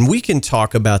is, and we can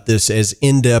talk about this as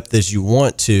in-depth as you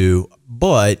want to,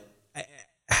 but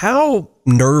how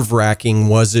nerve-wracking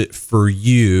was it for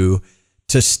you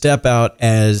to step out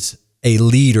as a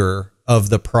leader of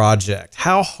the project?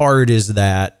 How hard is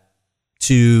that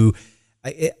to...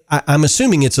 I'm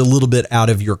assuming it's a little bit out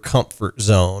of your comfort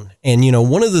zone. And,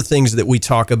 one of the things that we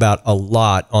talk about a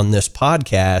lot on this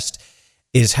podcast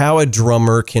is how a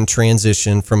drummer can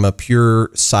transition from a pure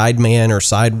sideman or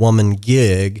sidewoman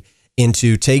gig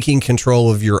into taking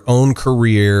control of your own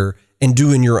career and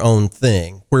doing your own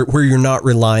thing, where you're not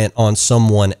reliant on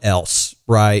someone else,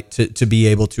 right, to be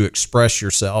able to express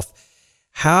yourself.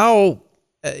 How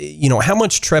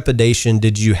much trepidation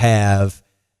did you have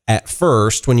at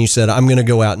first when you said, "I'm going to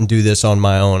go out and do this on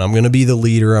my own. I'm going to be the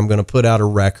leader. I'm going to put out a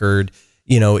record"?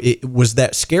 Was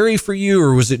that scary for you,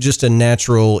 or was it just a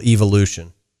natural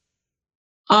evolution?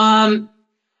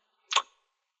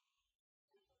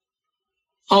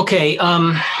 Okay.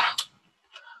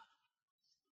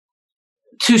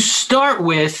 To start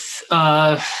with,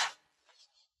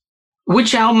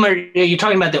 which album are you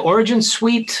talking about? The Origin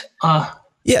Suite?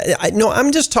 Yeah,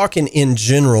 I'm just talking in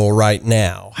general right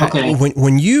now. Okay.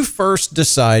 When you first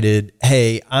decided,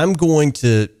 hey, I'm going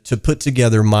to put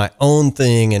together my own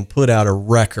thing and put out a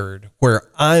record where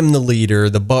I'm the leader,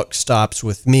 the buck stops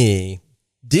with me,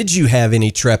 did you have any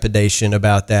trepidation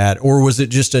about that, or was it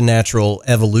just a natural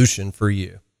evolution for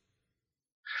you?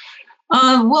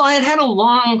 Well, I had a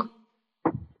long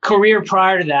career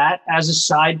prior to that as a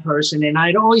side person, and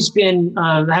I'd always been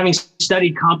having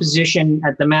studied composition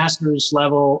at the master's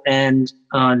level, and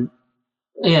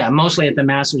mostly at the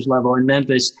master's level in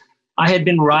Memphis. I had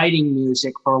been writing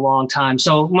music for a long time.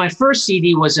 So my first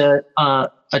CD was a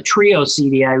trio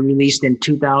CD I released in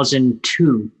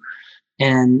 2002,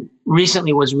 and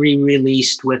recently was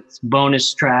re-released with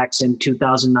bonus tracks in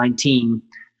 2019.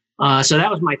 So that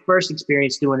was my first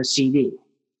experience doing a CD.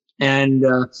 And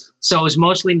so it was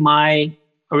mostly my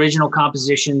original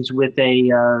compositions with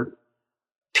a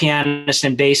pianist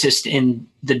and bassist in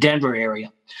the Denver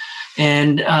area.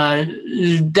 And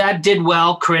that did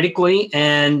well critically.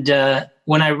 And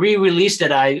when I re-released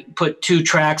it, I put 2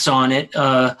 tracks on it,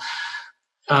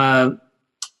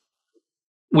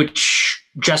 which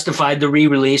justified the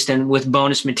re-release and with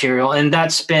bonus material. And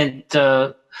that spent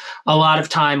a lot of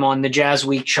time on the Jazz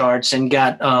Week charts and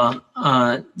got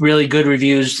really good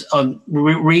reviews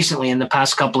recently in the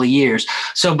past couple of years.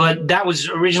 So, but that was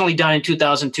originally done in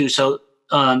 2002. So,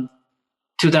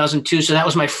 2002. So that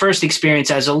was my first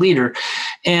experience as a leader.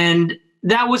 And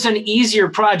that was an easier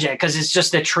project because it's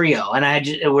just a trio.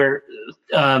 And we're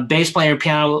bass player and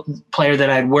piano player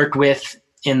that I'd worked with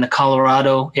in the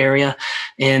Colorado area,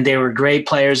 and they were great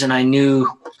players, and I knew.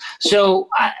 So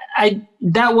I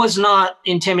that was not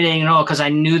intimidating at all because I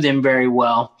knew them very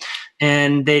well,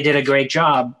 and they did a great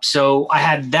job. So I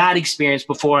had that experience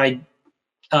before I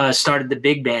started the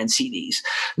big band CDs.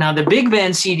 Now the big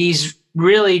band CDs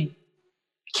really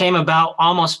came about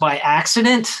almost by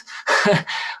accident.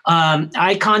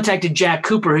 I contacted Jack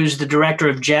Cooper, who's the director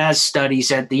of jazz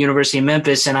studies at the University of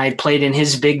Memphis, and I played in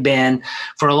his big band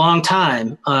for a long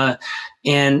time.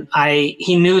 And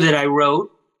he knew that I wrote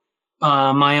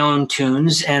my own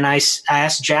tunes, and I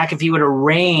asked Jack if he would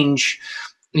arrange,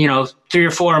 3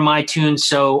 or 4 of my tunes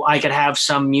so I could have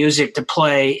some music to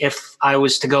play if I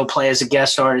was to go play as a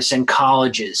guest artist in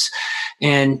colleges.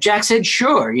 And Jack said,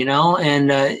 sure,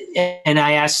 and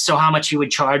I asked, so how much he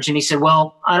would charge? And he said,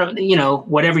 well, I don't,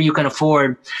 whatever you can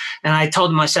afford. And I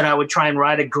told him, I said, I would try and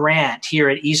write a grant here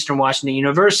at Eastern Washington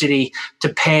University to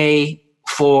pay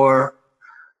for,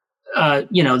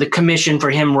 the commission for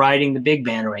him writing the big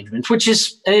band arrangements, which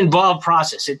is an involved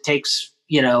process. It takes,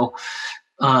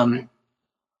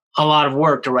 a lot of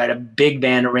work to write a big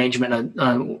band arrangement,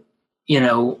 a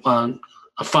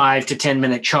 5 to 10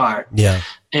 minute chart. Yeah.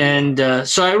 And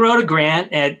so I wrote a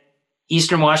grant at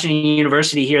Eastern Washington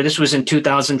University here. This was in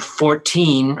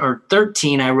 2014 or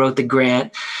 13. I wrote the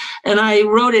grant, and I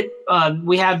wrote it.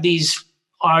 We have these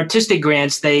artistic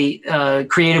grants,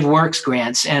 creative works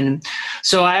grants. And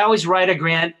so I always write a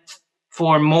grant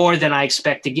for more than I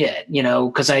expect to get,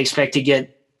 because I expect to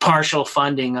get partial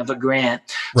funding of a grant.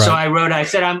 Right. So I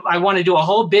said, I want to do a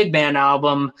whole big band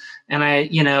album. And the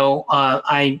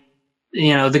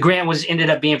grant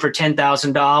ended up being for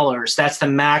 $10,000. That's the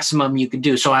maximum you could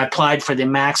do. So I applied for the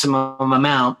maximum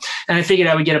amount, and I figured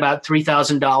I would get about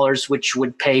 $3,000, which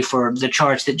would pay for the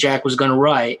charts that Jack was going to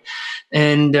write.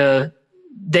 And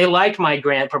they liked my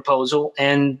grant proposal,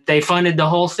 and they funded the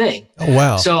whole thing. Oh,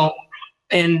 wow. So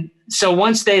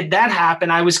once that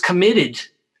happened, I was committed.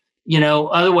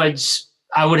 Otherwise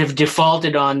I would have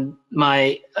defaulted on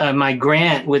my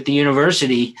grant with the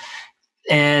university.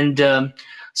 And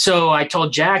so I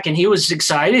told Jack, and he was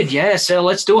excited. Yeah, so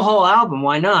let's do a whole album.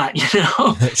 Why not?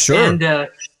 Sure.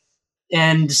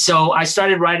 And so I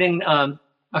started writing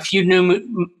a few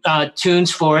new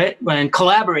tunes for it and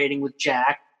collaborating with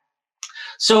Jack.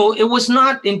 So it was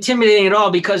not intimidating at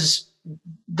all because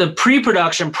the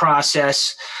pre-production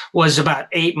process was about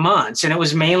 8 months, and it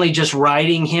was mainly just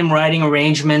him writing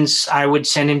arrangements. I would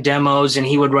send him demos and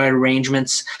he would write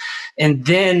arrangements. And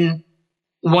then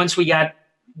once we got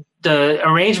the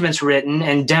arrangements written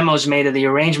and demos made of the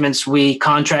arrangements, we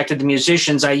contracted the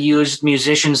musicians. I used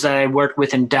musicians that I worked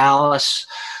with in Dallas,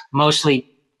 mostly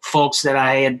folks that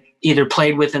I had either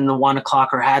played with in the 1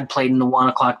 O'Clock or had played in the 1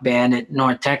 O'Clock band at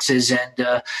North Texas.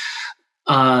 And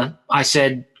I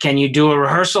said, can you do a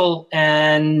rehearsal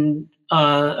and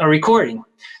a recording?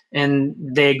 And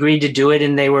they agreed to do it,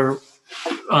 and they were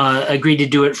agreed to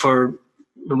do it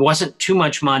it wasn't too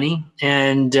much money.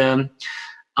 And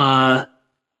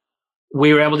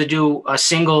we were able to do a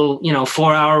single,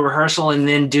 4-hour rehearsal, and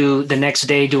then the next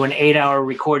day do an 8-hour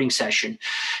recording session.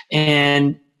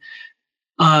 And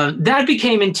that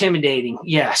became intimidating.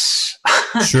 Yes.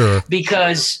 Sure.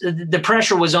 Because the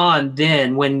pressure was on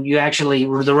then when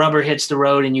the rubber hits the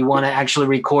road and you want to actually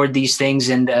record these things.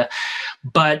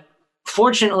 But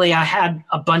fortunately I had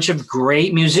a bunch of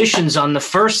great musicians on the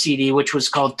first CD, which was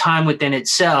called Time Within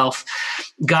Itself.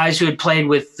 Guys who had played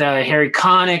with Harry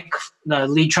Connick, the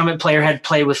lead trumpet player had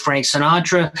played with Frank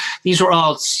Sinatra. These were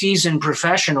all seasoned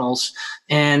professionals,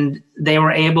 and they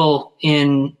were able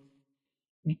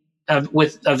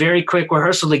with a very quick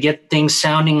rehearsal to get things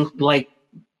sounding like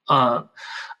a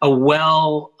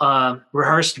well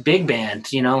rehearsed big band,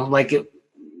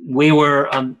 we were,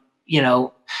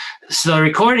 so the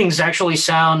recordings actually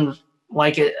sound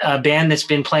like a band that's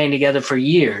been playing together for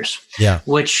years. Yeah.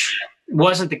 Which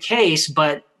wasn't the case,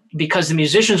 but because the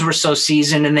musicians were so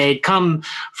seasoned and they had come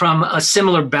from a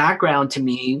similar background to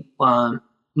me,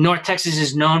 North Texas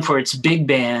is known for its big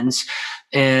bands,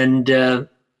 and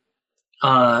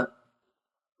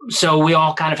so we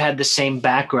all kind of had the same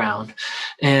background.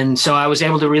 And so I was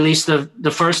able to release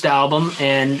the first album,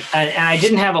 and I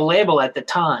didn't have a label at the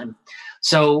time.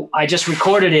 So I just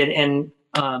recorded it. And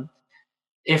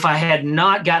if I had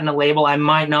not gotten a label, I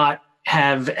might not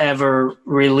have ever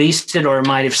released it, or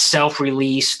might have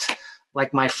self-released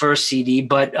like my first CD.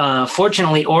 But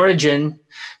fortunately, Origin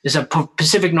is a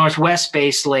Pacific Northwest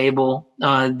based label.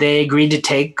 They agreed to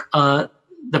take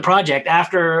the project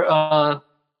after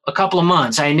a couple of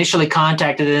months. I initially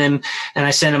contacted them and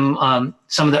I sent them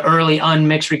some of the early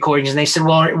unmixed recordings, and they said,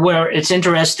 well, it's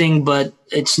interesting, but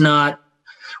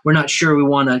we're not sure we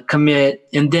want to commit.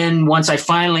 And then once I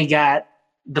finally got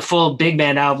the full big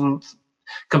band album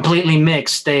completely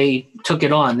mixed, they took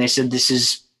it on. They said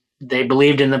they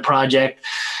believed in the project,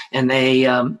 and they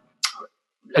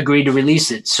agreed to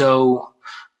release it. So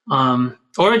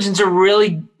Origin's a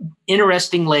really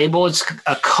interesting label. It's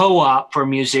a co-op for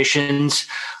musicians,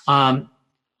 but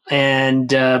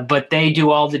they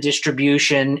do all the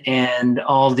distribution and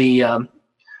all the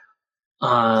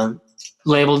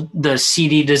the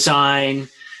CD design,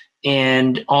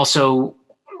 and also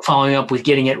following up with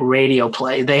getting it radio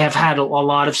play. They have had a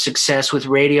lot of success with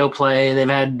radio play. They've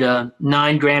had 9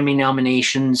 Grammy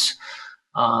nominations,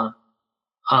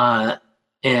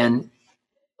 and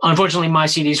unfortunately, my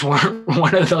CDs weren't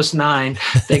one of those 9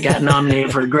 that got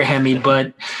nominated for a Grammy,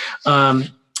 but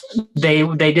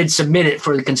they did submit it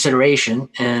for the consideration.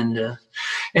 And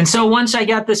so once I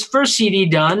got this first CD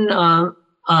done,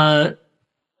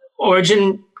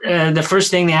 Origin, the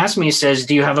first thing they asked me says,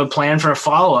 do you have a plan for a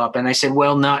follow-up? And I said,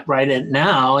 well, not right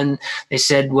now. And they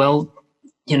said, well,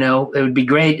 it would be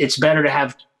great. It's better to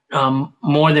have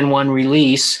more than one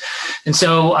release. And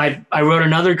so I wrote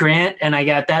another grant, and I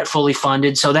got that fully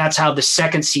funded. So that's how the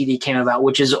second CD came about,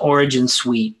 which is Origin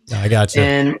Suite. I got you.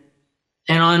 And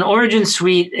on Origin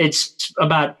Suite, it's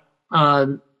about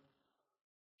 2/3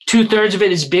 of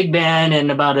it is big band,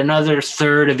 and about another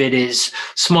third of it is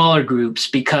smaller groups,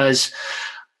 because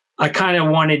I kind of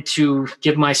wanted to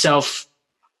give myself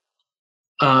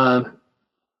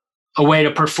a way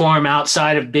to perform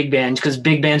outside of big bands, because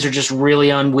big bands are just really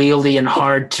unwieldy and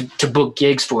hard to book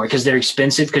gigs for, because they're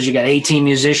expensive, because you got 18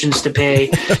 musicians to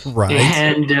pay. Right.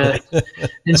 And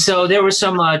so there were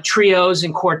some trios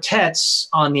and quartets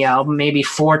on the album, maybe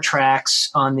 4 tracks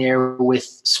on there with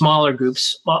smaller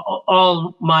groups.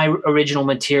 All my original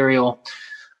material,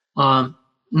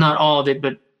 not all of it,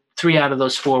 but 3 out of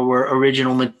those 4 were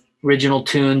original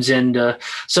tunes. And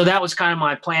so that was kind of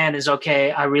my plan, is,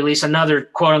 okay, I release another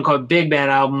quote unquote big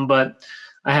band album, but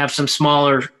I have some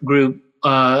smaller group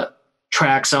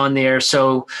tracks on there.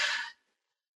 So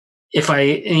if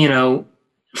I,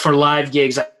 for live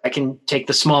gigs, I can take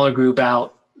the smaller group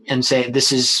out and say,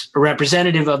 this is a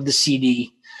representative of the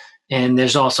CD. And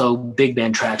there's also big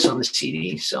band tracks on the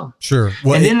CD. So sure.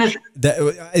 Well, and then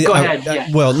go ahead. Yeah.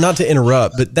 Well, not to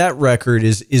interrupt, but that record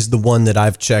is the one that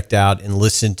I've checked out and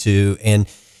listened to. And,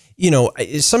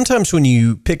 sometimes when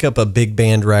you pick up a big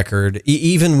band record,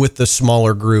 even with the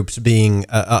smaller groups being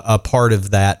a part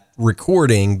of that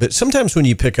recording, but sometimes when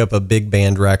you pick up a big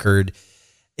band record,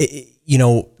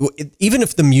 even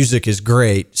if the music is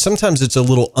great, sometimes it's a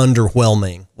little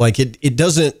underwhelming. Like it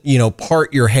doesn't,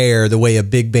 part your hair the way a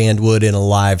big band would in a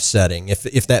live setting,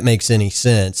 if that makes any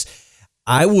sense.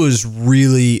 I was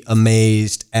really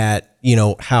amazed at,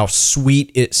 how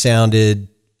sweet it sounded,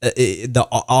 the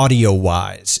audio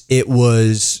wise. It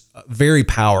was very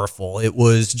powerful. It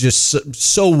was just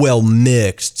so well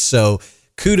mixed. So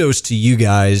kudos to you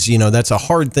guys. That's a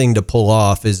hard thing to pull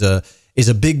off, is a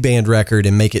big band record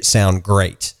and make it sound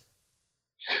great.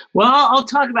 Well, I'll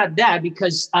talk about that,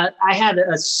 because I had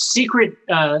a secret,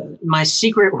 my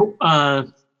secret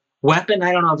weapon.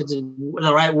 I don't know if it's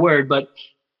the right word, but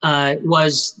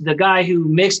was the guy who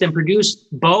mixed and produced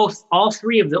all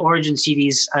 3 of the Origin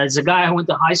CDs. As a guy I went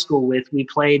to high school with, we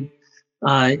played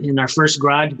in our first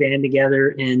garage band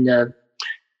together, and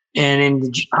in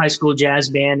the high school jazz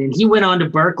band. And he went on to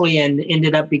Berkeley and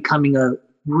ended up becoming a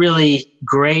really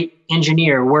great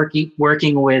engineer,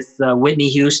 working with Whitney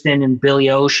Houston and Billy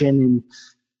Ocean.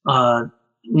 And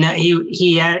now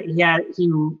he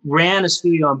ran a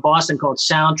studio in Boston called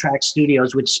Soundtrack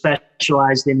Studios, which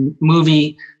specialized in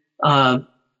movie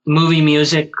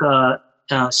music,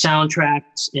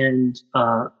 soundtracks, and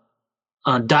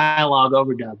dialogue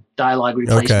overdub, dialogue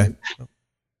replacement. Okay.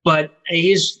 But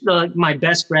he's my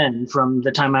best friend from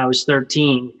the time I was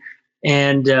 13.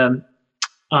 And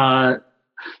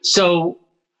so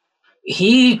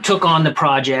he took on the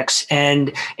projects,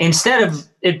 and instead of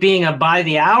it being a by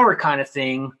the hour kind of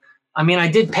thing, I mean, I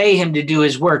did pay him to do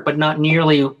his work, but not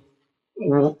nearly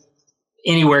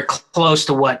anywhere close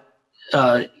to what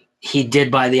he did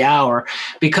by the hour.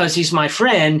 Because he's my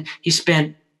friend, he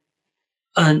spent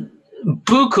a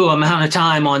buku amount of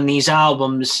time on these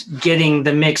albums getting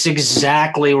the mix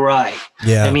exactly right.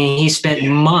 Yeah. I mean, he spent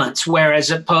months, whereas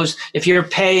opposed, if you're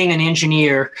paying an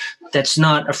engineer that's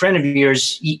not a friend of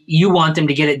yours, you want them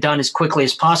to get it done as quickly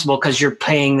as possible because you're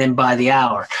paying them by the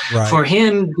hour. Right. For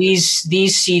him, these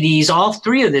CDs, all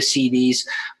three of the CDs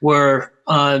were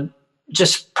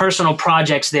just personal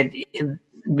projects that,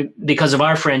 because of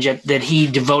our friendship, that he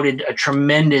devoted a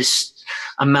tremendous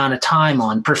amount of time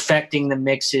on perfecting the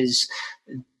mixes.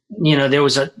 You know, there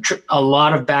was a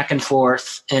lot of back and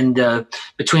forth, and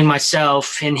between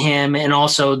myself and him, and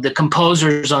also the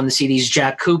composers on the CDs,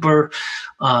 Jack Cooper,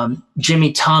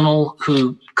 Jimmy Tunnell,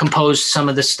 who composed some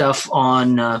of the stuff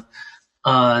on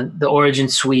the Origin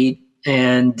Suite,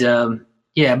 and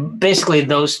basically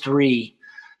those three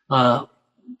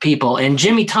people. And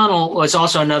Jimmy Tunnell was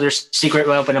also another secret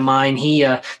weapon of mine. He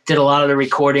did a lot of the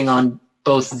recording on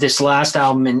both this last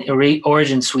album and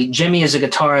Origin Suite. Jimmy is a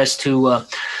guitarist who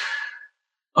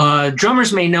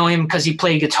drummers may know him because he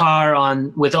played guitar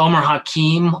with Omar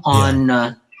Hakim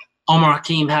on Omar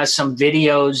Hakim has some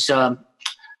videos,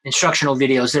 instructional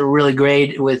videos that are really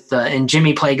great with and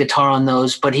Jimmy played guitar on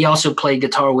those, but he also played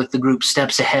guitar with the group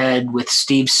Steps Ahead with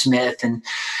Steve Smith, and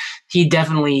he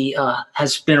definitely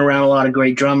has been around a lot of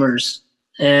great drummers.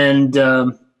 And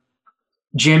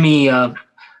Jimmy is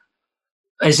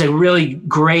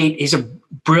he's a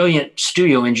brilliant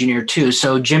studio engineer too.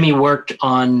 So Jimmy worked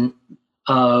on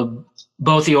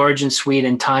both the Origin Suite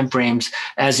and Time Frames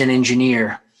as an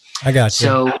engineer. I got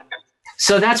you.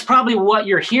 So that's probably what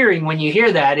you're hearing when you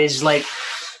hear that, is like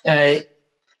the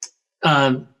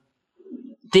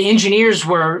engineers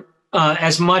were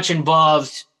as much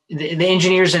involved. The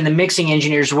engineers and the mixing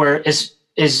engineers were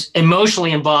as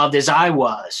emotionally involved as I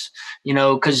was, you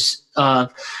know, because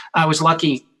I was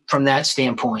lucky from that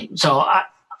standpoint. So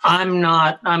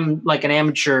I'm like an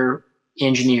amateur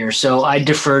engineer, so I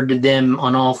deferred to them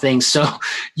on all things. So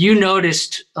you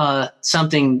noticed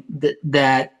something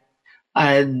that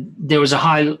there was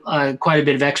quite a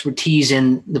bit of expertise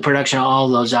in the production of all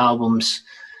of those albums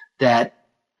that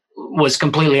was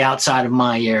completely outside of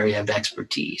my area of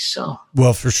expertise. So,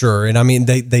 well, for sure. And I mean,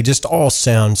 they just all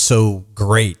sound so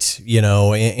great, you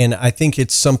know, and I think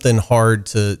it's something hard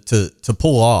to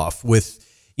pull off with,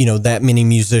 you know, that many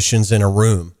musicians in a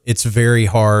room. It's very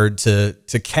hard to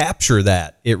capture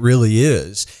that. It really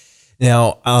is.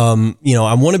 Now, you know,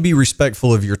 I want to be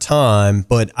respectful of your time,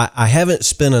 but I haven't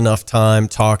spent enough time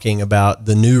talking about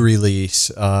the new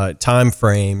release, Time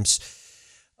Frames.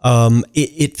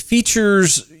 It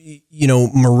features, you know,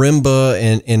 marimba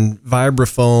and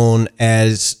vibraphone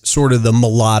as sort of the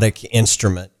melodic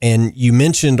instrument. And you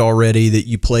mentioned already that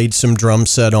you played some drum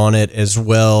set on it as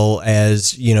well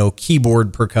as, you know,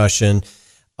 keyboard percussion.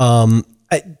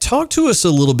 Talk to us a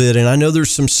little bit. And I know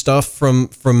there's some stuff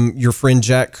from your friend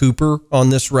Jack Cooper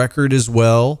on this record as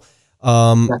well.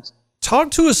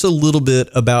 Talk to us a little bit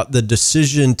about the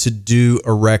decision to do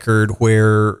a record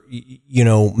where, you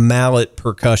know, mallet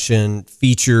percussion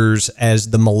features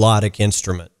as the melodic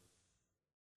instrument.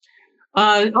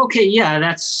 Okay, yeah,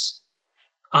 that's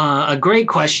a great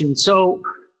question. So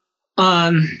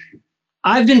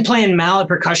I've been playing mallet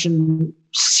percussion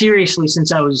seriously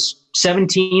since I was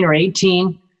 17 or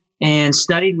 18, and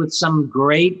studied with some of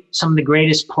the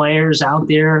greatest players out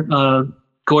there.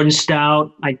 Gordon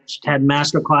Stout. I had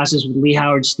master classes with Lee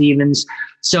Howard Stevens.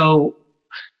 So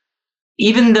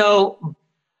even though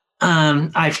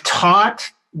I've taught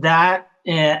that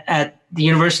at the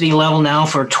university level now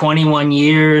for 21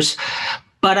 years,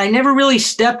 but I never really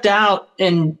stepped out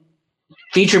and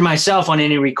featured myself on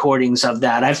any recordings of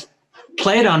that. I've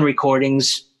played on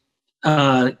recordings,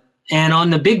 and on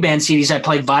the big band CDs, I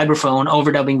played vibraphone,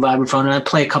 overdubbing vibraphone, and I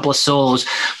play a couple of solos.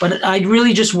 But I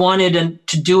really just wanted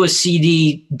to do a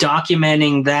CD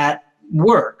documenting that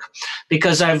work,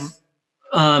 because I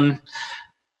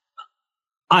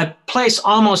place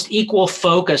almost equal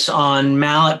focus on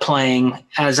mallet playing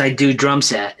as I do drum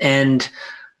set, and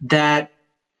that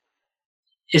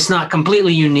it's not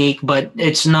completely unique, but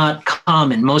it's not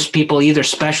common. Most people either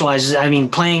specialize. I mean,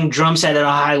 playing drum set at a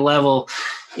high level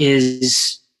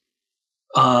is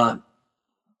all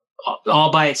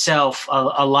by itself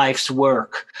a life's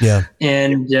work. Yeah.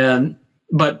 And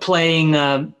but playing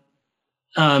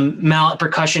mallet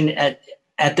percussion at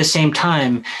the same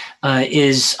time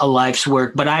is a life's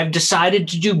work. But I've decided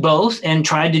to do both and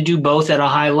tried to do both at a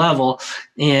high level,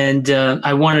 and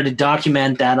I wanted to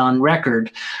document that on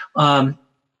record.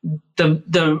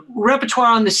 the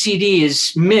repertoire on the CD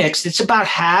is mixed. It's about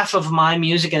half of my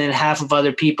music and then half of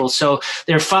other people. So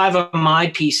there are 5 of my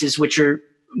pieces, which are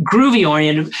groovy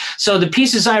oriented. So the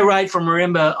pieces I write for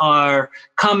marimba are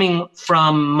coming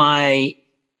from my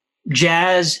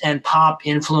jazz and pop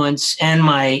influence and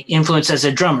my influence as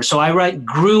a drummer. So I write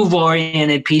groove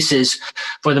oriented pieces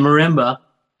for the marimba.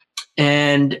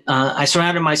 And I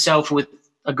surrounded myself with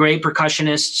a great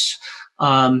percussionists,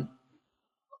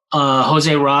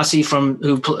 Jose Rossi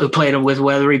who played with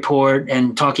Weather Report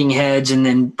and Talking Heads, and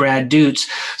then Brad Dutz.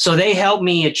 So they helped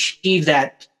me achieve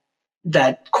that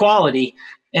quality.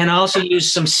 And I also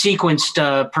used some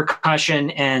sequenced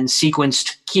percussion and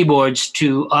sequenced keyboards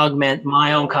to augment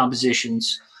my own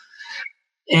compositions.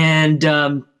 And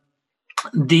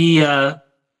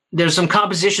there's some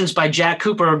compositions by Jack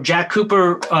Cooper. Jack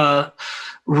Cooper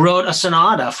wrote a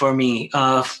sonata for me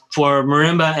for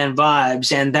marimba and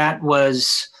vibes, and that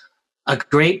was a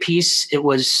great piece. It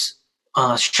was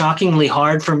shockingly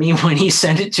hard for me when he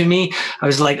sent it to me. I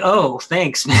was like, "Oh,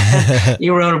 thanks, man."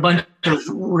 You wrote a bunch of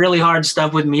really hard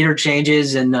stuff with meter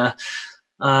changes, and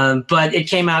but it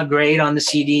came out great on the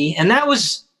CD. And that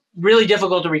was really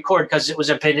difficult to record because it was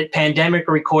a pandemic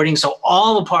recording, so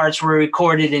all the parts were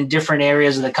recorded in different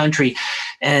areas of the country,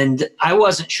 and I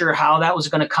wasn't sure how that was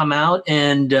going to come out.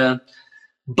 And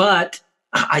but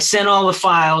I sent all the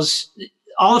files.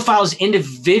 All the files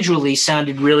individually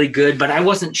sounded really good, but I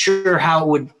wasn't sure how it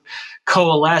would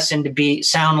coalesce into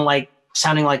sounding like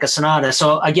a sonata.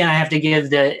 So again, I have to give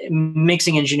the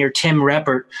mixing engineer Tim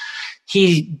Reppert.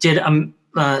 He did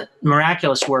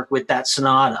miraculous work with that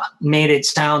sonata, made it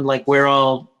sound like we're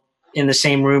all in the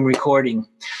same room recording.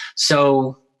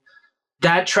 So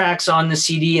that track's on the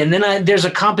CD. And then there's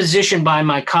a composition by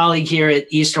my colleague here at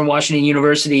Eastern Washington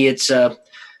University. It's a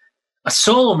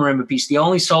solo marimba piece, the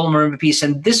only solo marimba piece.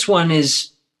 And this one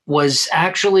was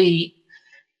actually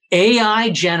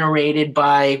AI generated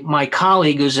by my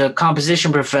colleague, who's a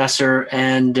composition professor,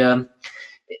 and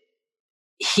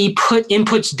he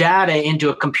inputs data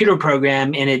into a computer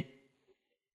program, and it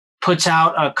puts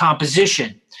out a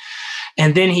composition.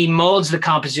 And then he molds the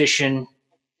composition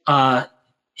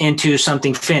into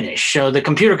something finished. So the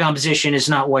computer composition is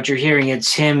not what you're hearing.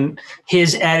 It's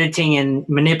his editing and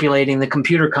manipulating the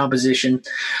computer composition.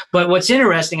 But what's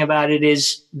interesting about it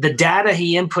is the data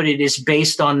he inputted is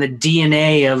based on the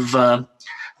DNA of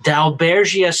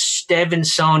Dalbergia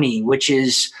stevensoni, which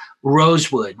is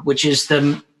rosewood, which is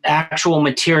the actual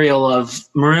material of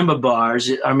marimba bars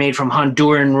are made from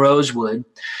Honduran rosewood.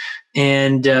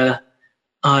 And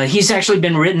he's actually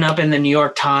been written up in the New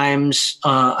York Times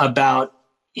about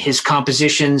his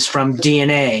compositions from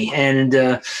DNA, and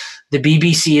the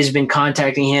BBC has been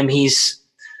contacting him.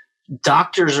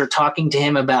 Doctors are talking to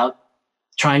him about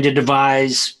trying to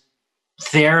devise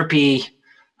therapy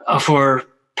for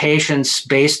patients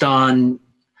based on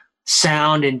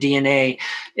sound and DNA.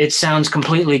 It sounds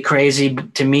completely crazy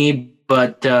to me,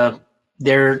 but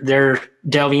they're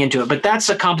delving into it. But that's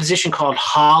a composition called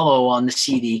Hollow on the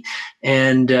CD,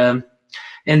 and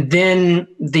then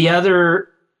the other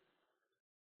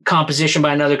composition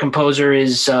by another composer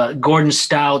is Gordon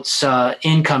Stout's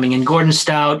Incoming. And Gordon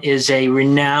Stout is a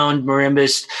renowned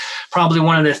marimbist, probably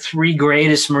one of the 3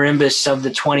 greatest marimbists of the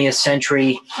 20th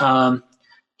century.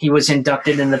 He was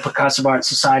inducted in the Percussive Arts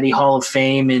Society Hall of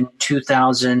Fame in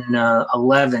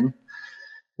 2011,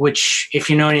 which,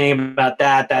 if you know anything about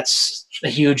that, that's a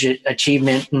huge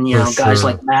achievement. And, guys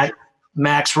like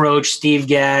Max Roach, Steve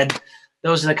Gadd,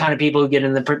 those are the kind of people who get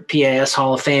in the PAS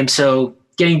Hall of Fame. So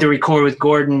getting to record with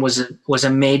Gordon was a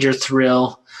major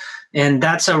thrill. And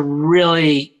that's a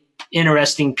really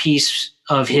interesting piece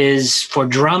of his for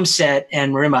drum set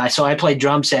and marimba. So I play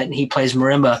drum set and he plays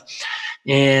marimba.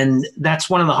 And that's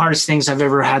one of the hardest things I've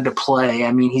ever had to play.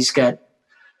 I mean, he's got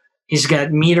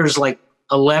meters like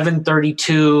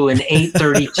 1132 and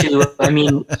 832. I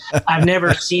mean, I've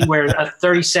never seen where a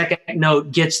 30-second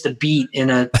note gets the beat in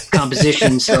a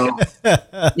composition. So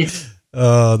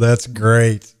oh, that's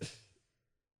great.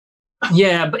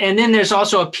 Yeah, and then there's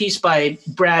also a piece by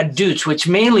Brad Dutz, which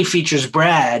mainly features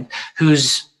Brad,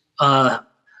 who's kind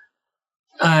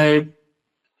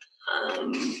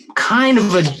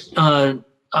of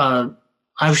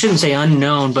I shouldn't say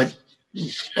unknown, but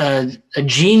a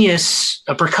genius,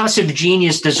 a percussive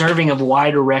genius deserving of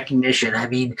wider recognition. I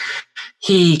mean,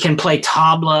 he can play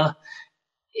tabla.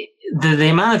 The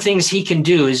amount of things he can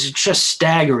do is just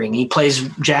staggering. He plays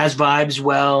jazz vibes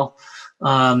well.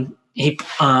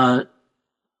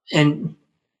 And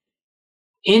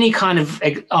any kind of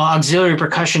auxiliary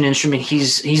percussion instrument,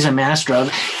 he's a master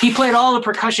of. He played all the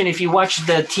percussion. If you watch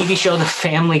the TV show The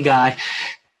Family Guy,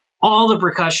 all the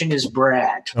percussion is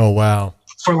Brad. Oh, wow.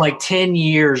 For like 10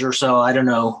 years or so, I don't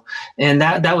know. And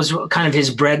that was kind of his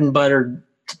bread and butter,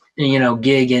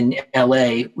 gig in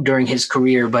LA during his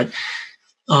career. But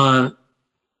now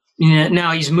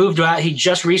he's moved out. He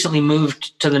just recently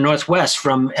moved to the Northwest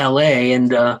from LA. And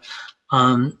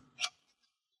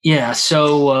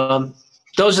so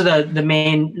those are the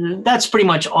main, that's pretty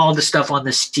much all the stuff on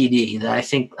the CD that I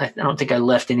don't think I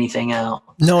left anything out.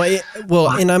 No,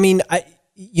 and I mean,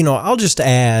 I'll just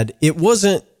add, it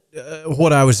wasn't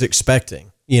what I was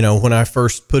expecting, when I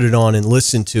first put it on and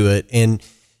listened to it. And,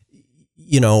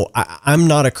 I'm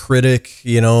not a critic,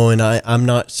 and I'm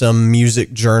not some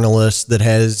music journalist that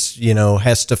has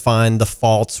to find the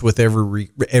faults with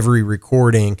every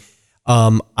recording.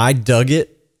 I dug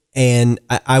it. And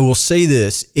I will say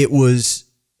this, it was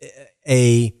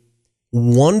a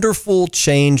wonderful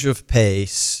change of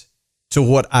pace to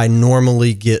what I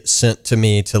normally get sent to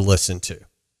me to listen to.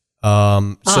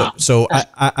 So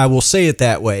I will say it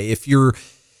that way. If you're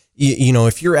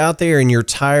out there and you're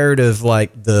tired of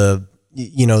like the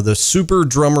super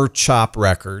drummer chop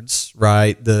records,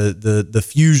 right? The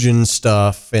fusion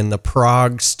stuff and the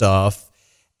prog stuff,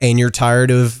 and you're tired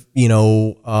of,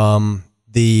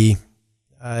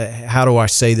 how do I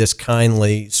say this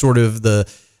kindly, sort of the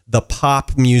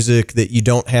pop music that you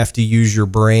don't have to use your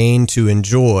brain to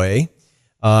enjoy.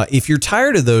 If you're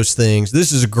tired of those things,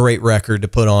 this is a great record to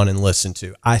put on and listen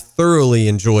to. I thoroughly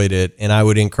enjoyed it, and I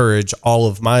would encourage all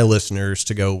of my listeners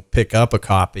to go pick up a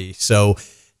copy. So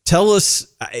tell us,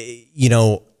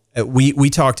 we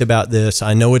talked about this.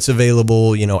 I know it's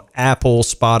available, Apple,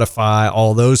 Spotify,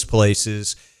 all those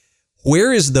places.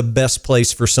 Where is the best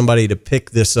place for somebody to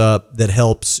pick this up that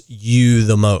helps you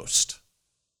the most?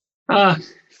 It's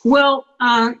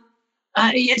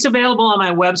available on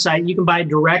my website. You can buy it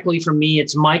directly from me.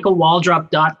 It's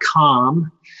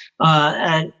michaelwaldrop.com,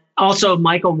 and also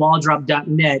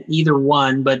michaelwaldrop.net, either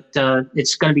one, but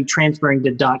it's going to be transferring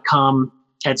to .com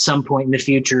at some point in the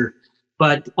future.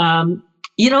 But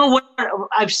what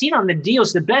I've seen on the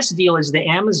deals, the best deal is the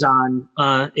Amazon.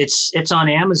 It's on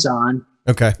Amazon.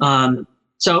 Okay.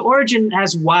 So Origin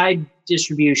has wide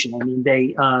distribution.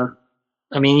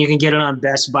 I mean, you can get it on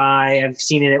Best Buy. I've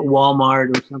seen it at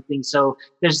Walmart or something. So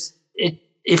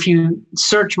if you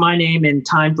search my name in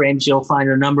time frames, you'll find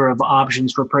a number of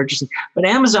options for purchasing. But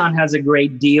Amazon has a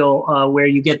great deal where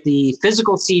you get the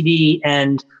physical CD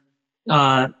and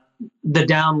the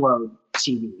download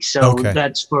CD. So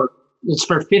it's for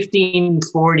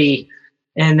 $15.40.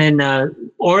 And then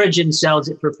Origin sells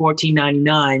it for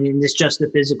 $14.99, and it's just the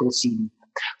physical CD.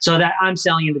 So that I'm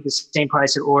selling it at the same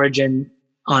price at Origin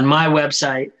on my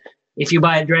website. If you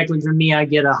buy it directly from me, I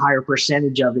get a higher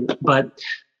percentage of it. But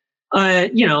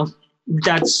that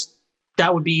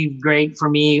would be great for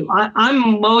me.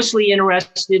 I'm mostly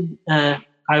interested.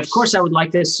 Of course, I would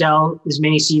like to sell as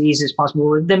many CDs as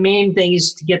possible. The main thing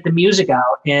is to get the music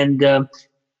out, and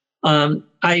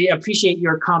I appreciate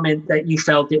your comment that you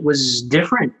felt it was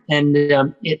different, and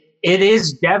it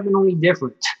is definitely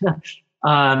different.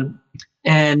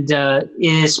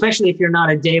 Especially if you're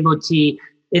not a devotee,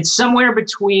 it's somewhere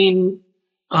between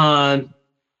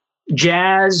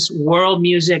jazz, world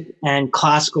music, and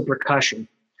classical percussion.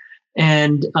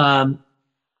 And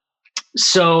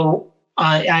so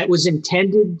it was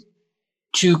intended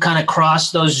to kind of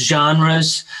cross those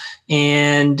genres,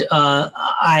 and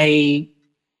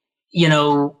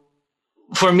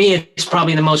for me, it's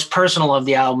probably the most personal of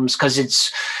the albums because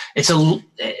it's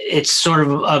sort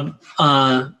of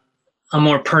a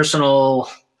more personal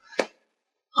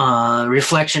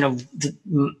reflection of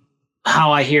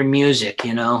how I hear music,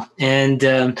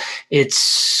 and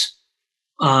it's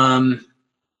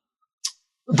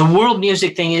the world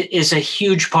music thing is a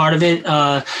huge part of it.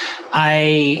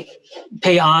 I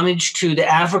pay homage to the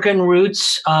African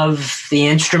roots of the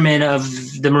instrument of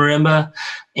the marimba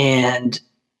and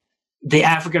the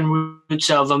African roots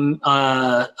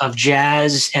of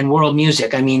jazz and world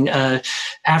music. I mean,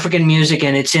 African music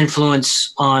and its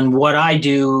influence on what I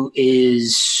do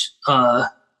is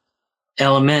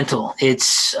elemental.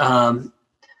 It's I'm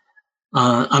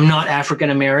not African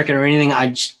American or anything.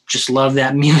 I just love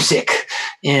that music,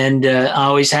 and I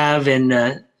always have.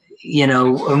 And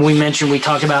when we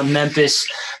talked about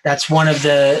Memphis. That's one of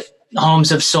the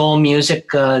homes of soul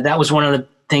music. That was one of the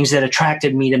things that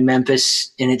attracted me to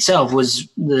Memphis in itself was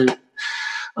the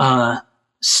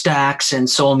stacks and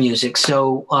soul music.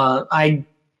 So I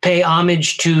pay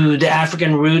homage to the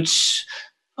African roots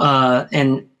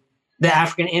and the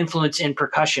African influence in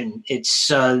percussion.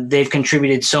 It's they've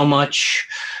contributed so much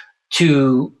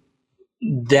to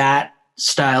that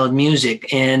style of music,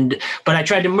 but I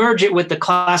tried to merge it with the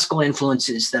classical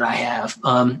influences that I have.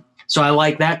 So I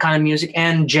like that kind of music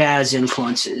and jazz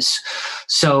influences.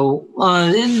 So,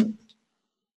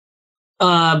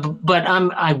 but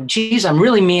I'm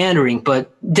really meandering.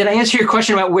 But did I answer your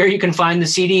question about where you can find the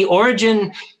CD?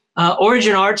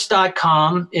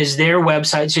 OriginArts.com is their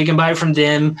website, so you can buy it from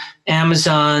them.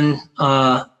 Amazon,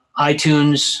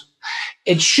 iTunes.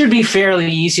 It should be fairly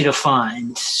easy to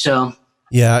find. So.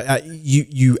 Yeah,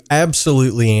 you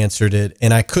absolutely answered it,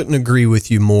 and I couldn't agree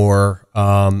with you more.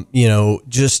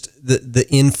 Just the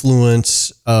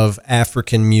influence of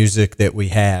African music that we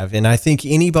have, and I think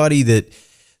anybody that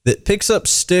picks up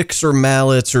sticks or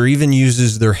mallets or even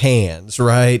uses their hands,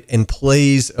 right, and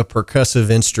plays a percussive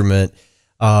instrument,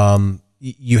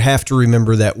 you have to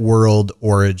remember that world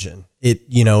origin.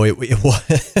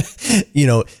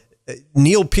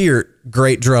 Neil Peart,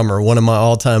 great drummer, one of my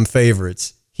all-time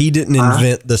favorites. He didn't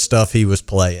invent the stuff he was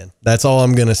playing. That's all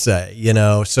I'm going to say,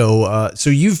 So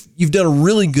you've done a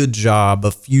really good job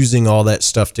of fusing all that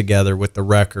stuff together with the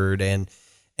record. And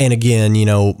again,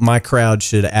 my crowd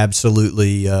should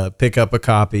absolutely pick up a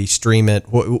copy, stream it,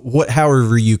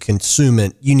 however you consume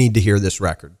it. You need to hear this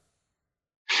record.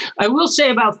 I will say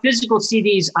about physical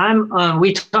CDs,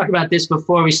 we talked about this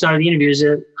before we started the interviews.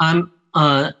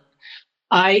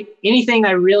 Anything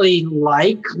I really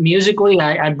like musically,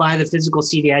 I buy the physical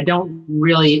CD. I don't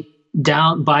really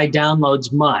buy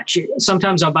downloads much.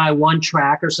 Sometimes I'll buy one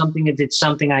track or something if it's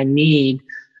something I need,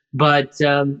 but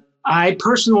I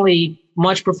personally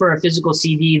much prefer a physical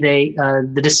CD.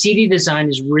 The CD design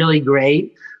is really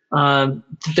great.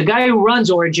 The guy who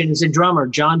runs Origin is a drummer,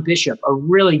 John Bishop, a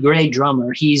really great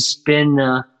drummer. He's been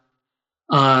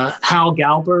Hal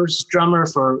Galper's drummer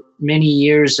for many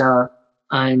years.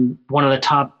 I'm one of the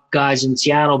top guys in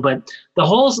Seattle, but the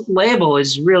whole label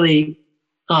is really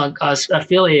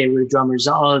affiliated with drummers.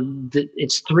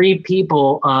 It's three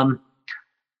people. I'm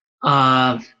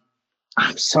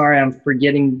sorry, I'm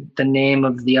forgetting the name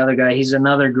of the other guy. He's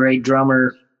another great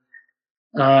drummer,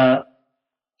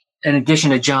 in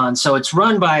addition to John. So it's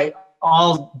run by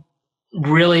all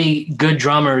really good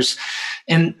drummers,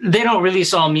 and they don't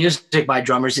release all music by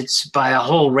drummers. It's by a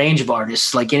whole range of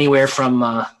artists, like anywhere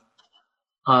from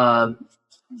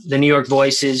the New York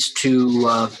Voices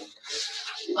to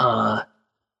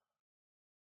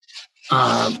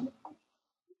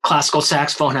classical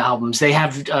saxophone albums. They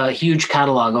have a huge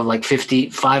catalog of like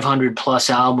 500 plus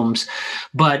albums,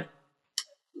 but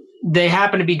they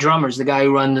happen to be drummers. The guy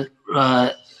who run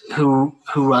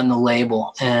the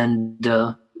label, and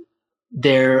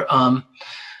they're I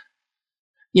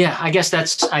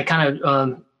guess I kind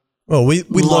of. Well, we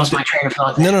lost love my train of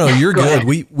thought. No, you're Go good.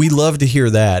 ahead. We love to hear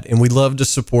that, and we love to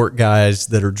support guys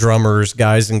that are drummers,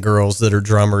 guys and girls that are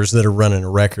drummers that are running a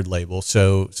record label.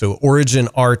 So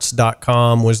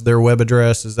OriginArts.com was their web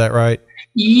address. Is that right?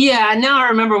 Yeah, now I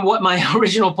remember what my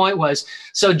original point was.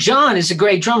 So John is a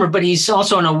great drummer, but he's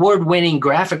also an award-winning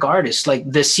graphic artist. Like,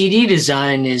 the CD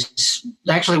design is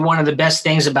actually one of the best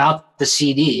things about the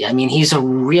CD. I mean, he's a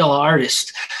real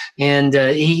artist, and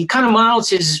he kind of models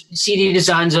his CD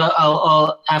designs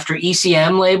after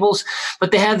ECM labels,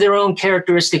 but they have their own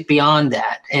characteristic beyond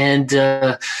that. And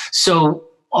so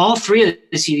all three of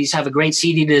the CDs have a great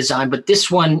CD design, but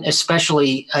this one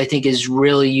especially, I think, is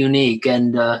really unique.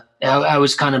 And I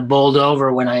was kind of bowled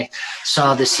over when I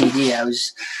saw the CD.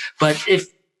 But if,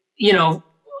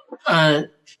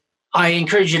 I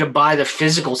encourage you to buy the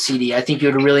physical CD. I think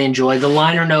you would really enjoy. The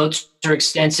liner notes are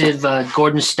extensive.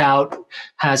 Gordon Stout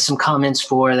has some comments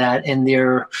for that, and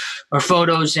there are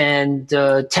photos and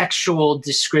textual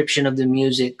description of the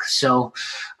music. So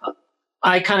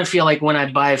I kind of feel like when I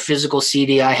buy a physical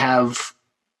CD, I have,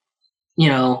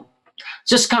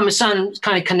 just some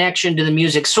kind of connection to the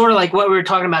music, sort of like what we were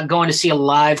talking about, going to see a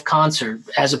live concert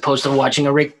as opposed to watching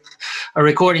a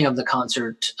recording of the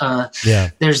concert.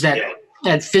 There's that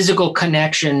physical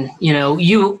connection.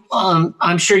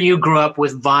 I'm sure you grew up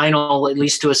with vinyl, at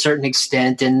least to a certain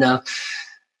extent, and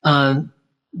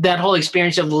that whole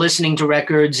experience of listening to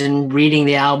records and reading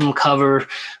the album cover.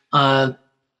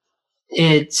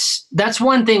 That's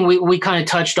one thing we kind of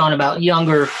touched on about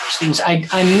younger students.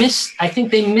 I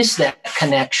think they miss that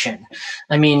connection.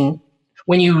 I mean,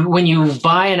 when you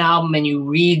buy an album and you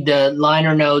read the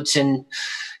liner notes and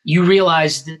you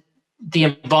realize the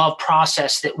involved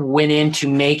process that went into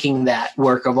making that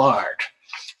work of art.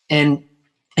 And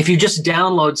if you just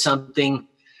download something,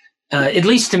 at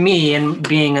least to me, and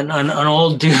being an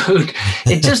old dude,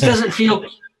 it just doesn't feel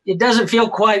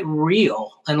quite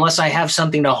real unless I have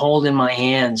something to hold in my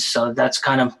hands. So that's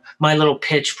kind of my little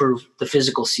pitch for the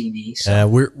physical CD. So.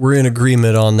 We're in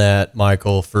agreement on that,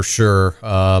 Michael, for sure.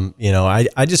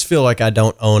 I just feel like I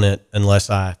don't own it unless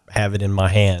I have it in my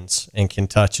hands and can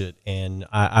touch it. And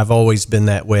I've always been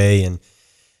that way. And,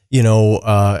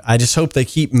 I just hope they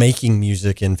keep making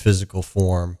music in physical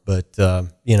form. But, I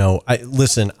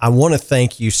want to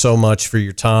thank you so much for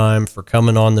your time, for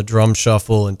coming on the Drum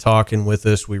Shuffle and talking with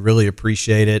us. We really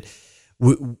appreciate it.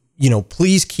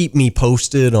 Please keep me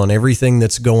posted on everything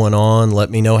that's going on.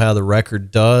 Let me know how the record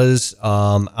does.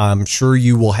 I'm sure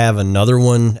you will have another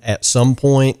one at some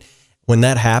point. When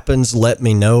that happens, let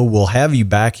me know. We'll have you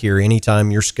back here anytime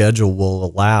your schedule will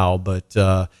allow. But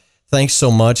thanks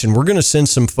so much. And we're going to send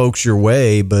some folks your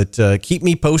way, but keep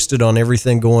me posted on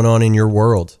everything going on in your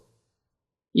world.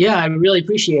 Yeah, I really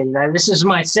appreciate it. This is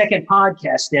my second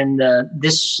podcast, and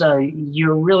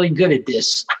you're really good at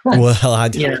this. Well, I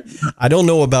don't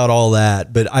know about all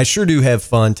that, but I sure do have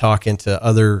fun talking to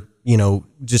other,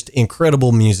 just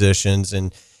incredible musicians,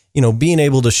 and, being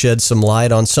able to shed some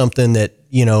light on something that,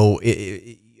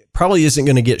 it probably isn't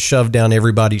going to get shoved down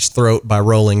everybody's throat by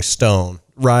Rolling Stone,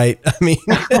 right? I mean,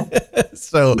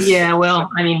 so. Yeah,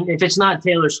 well, I mean, if it's not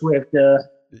Taylor Swift,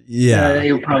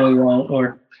 you probably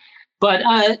won't, But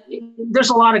there's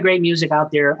a lot of great music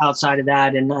out there outside of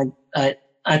that, and I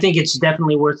think it's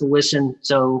definitely worth a listen.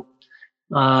 So,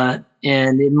 and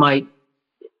it might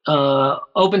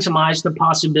open some eyes to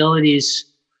possibilities.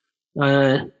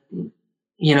 If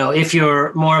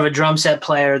you're more of a drum set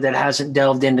player that hasn't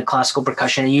delved into classical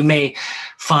percussion, you may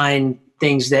find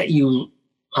things that you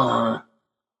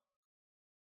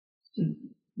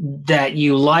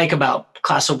like about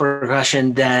classical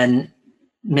percussion than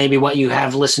maybe what you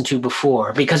have listened to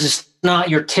before, because it's not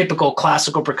your typical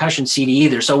classical percussion CD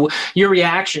either. So your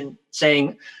reaction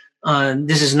saying,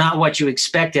 this is not what you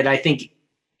expected, I think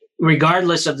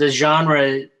regardless of the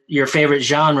genre, your favorite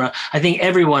genre, I think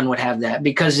everyone would have that,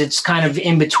 because it's kind of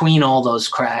in between all those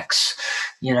cracks,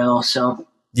 so.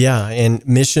 Yeah. And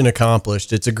mission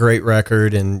accomplished. It's a great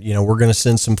record, and, we're going to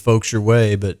send some folks your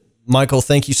way, but Michael,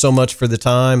 thank you so much for the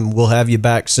time. We'll have you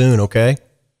back soon. Okay.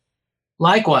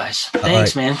 Likewise.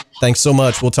 Thanks, man. Thanks so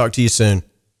much. We'll talk to you soon.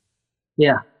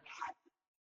 Yeah.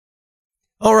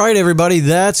 All right, everybody.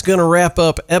 That's going to wrap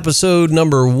up episode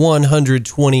number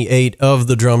 128 of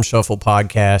the Drum Shuffle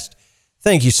podcast.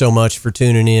 Thank you so much for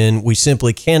tuning in. We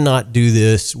simply cannot do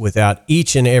this without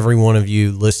each and every one of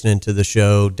you listening to the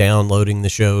show, downloading the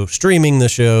show, streaming the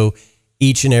show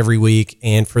each and every week.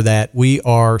 And for that, we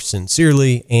are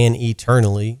sincerely and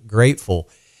eternally grateful.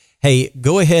 Hey,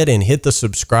 go ahead and hit the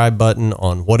subscribe button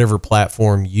on whatever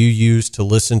platform you use to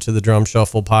listen to the Drum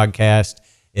Shuffle podcast.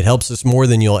 It helps us more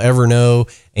than you'll ever know,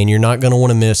 and you're not going to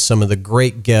want to miss some of the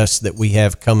great guests that we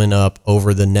have coming up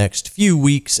over the next few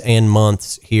weeks and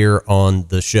months here on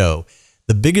the show.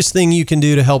 The biggest thing you can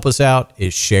do to help us out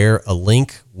is share a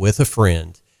link with a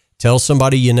friend. Tell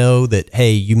somebody you know that,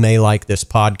 hey, you may like this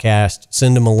podcast.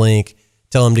 Send them a link.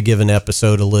 Tell them to give an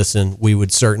episode a listen. We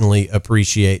would certainly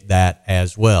appreciate that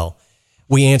as well.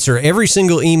 We answer every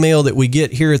single email that we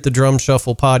get here at the Drum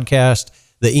Shuffle Podcast.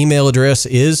 The email address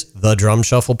is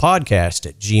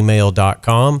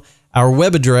thedrumshufflepodcast@gmail.com. Our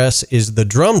web address is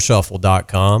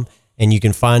thedrumshuffle.com, and you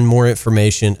can find more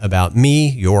information about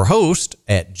me, your host,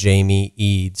 at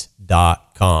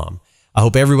jamieeads.com. I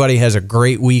hope everybody has a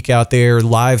great week out there.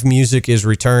 Live music is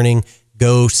returning.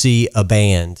 Go see a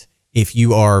band. If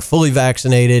you are fully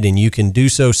vaccinated and you can do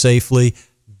so safely,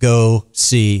 go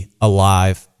see a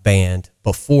live band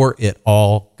before it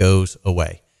all goes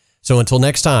away. So until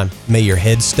next time, may your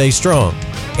head stay strong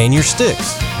and your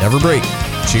sticks never break.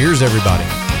 Cheers,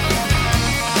 everybody.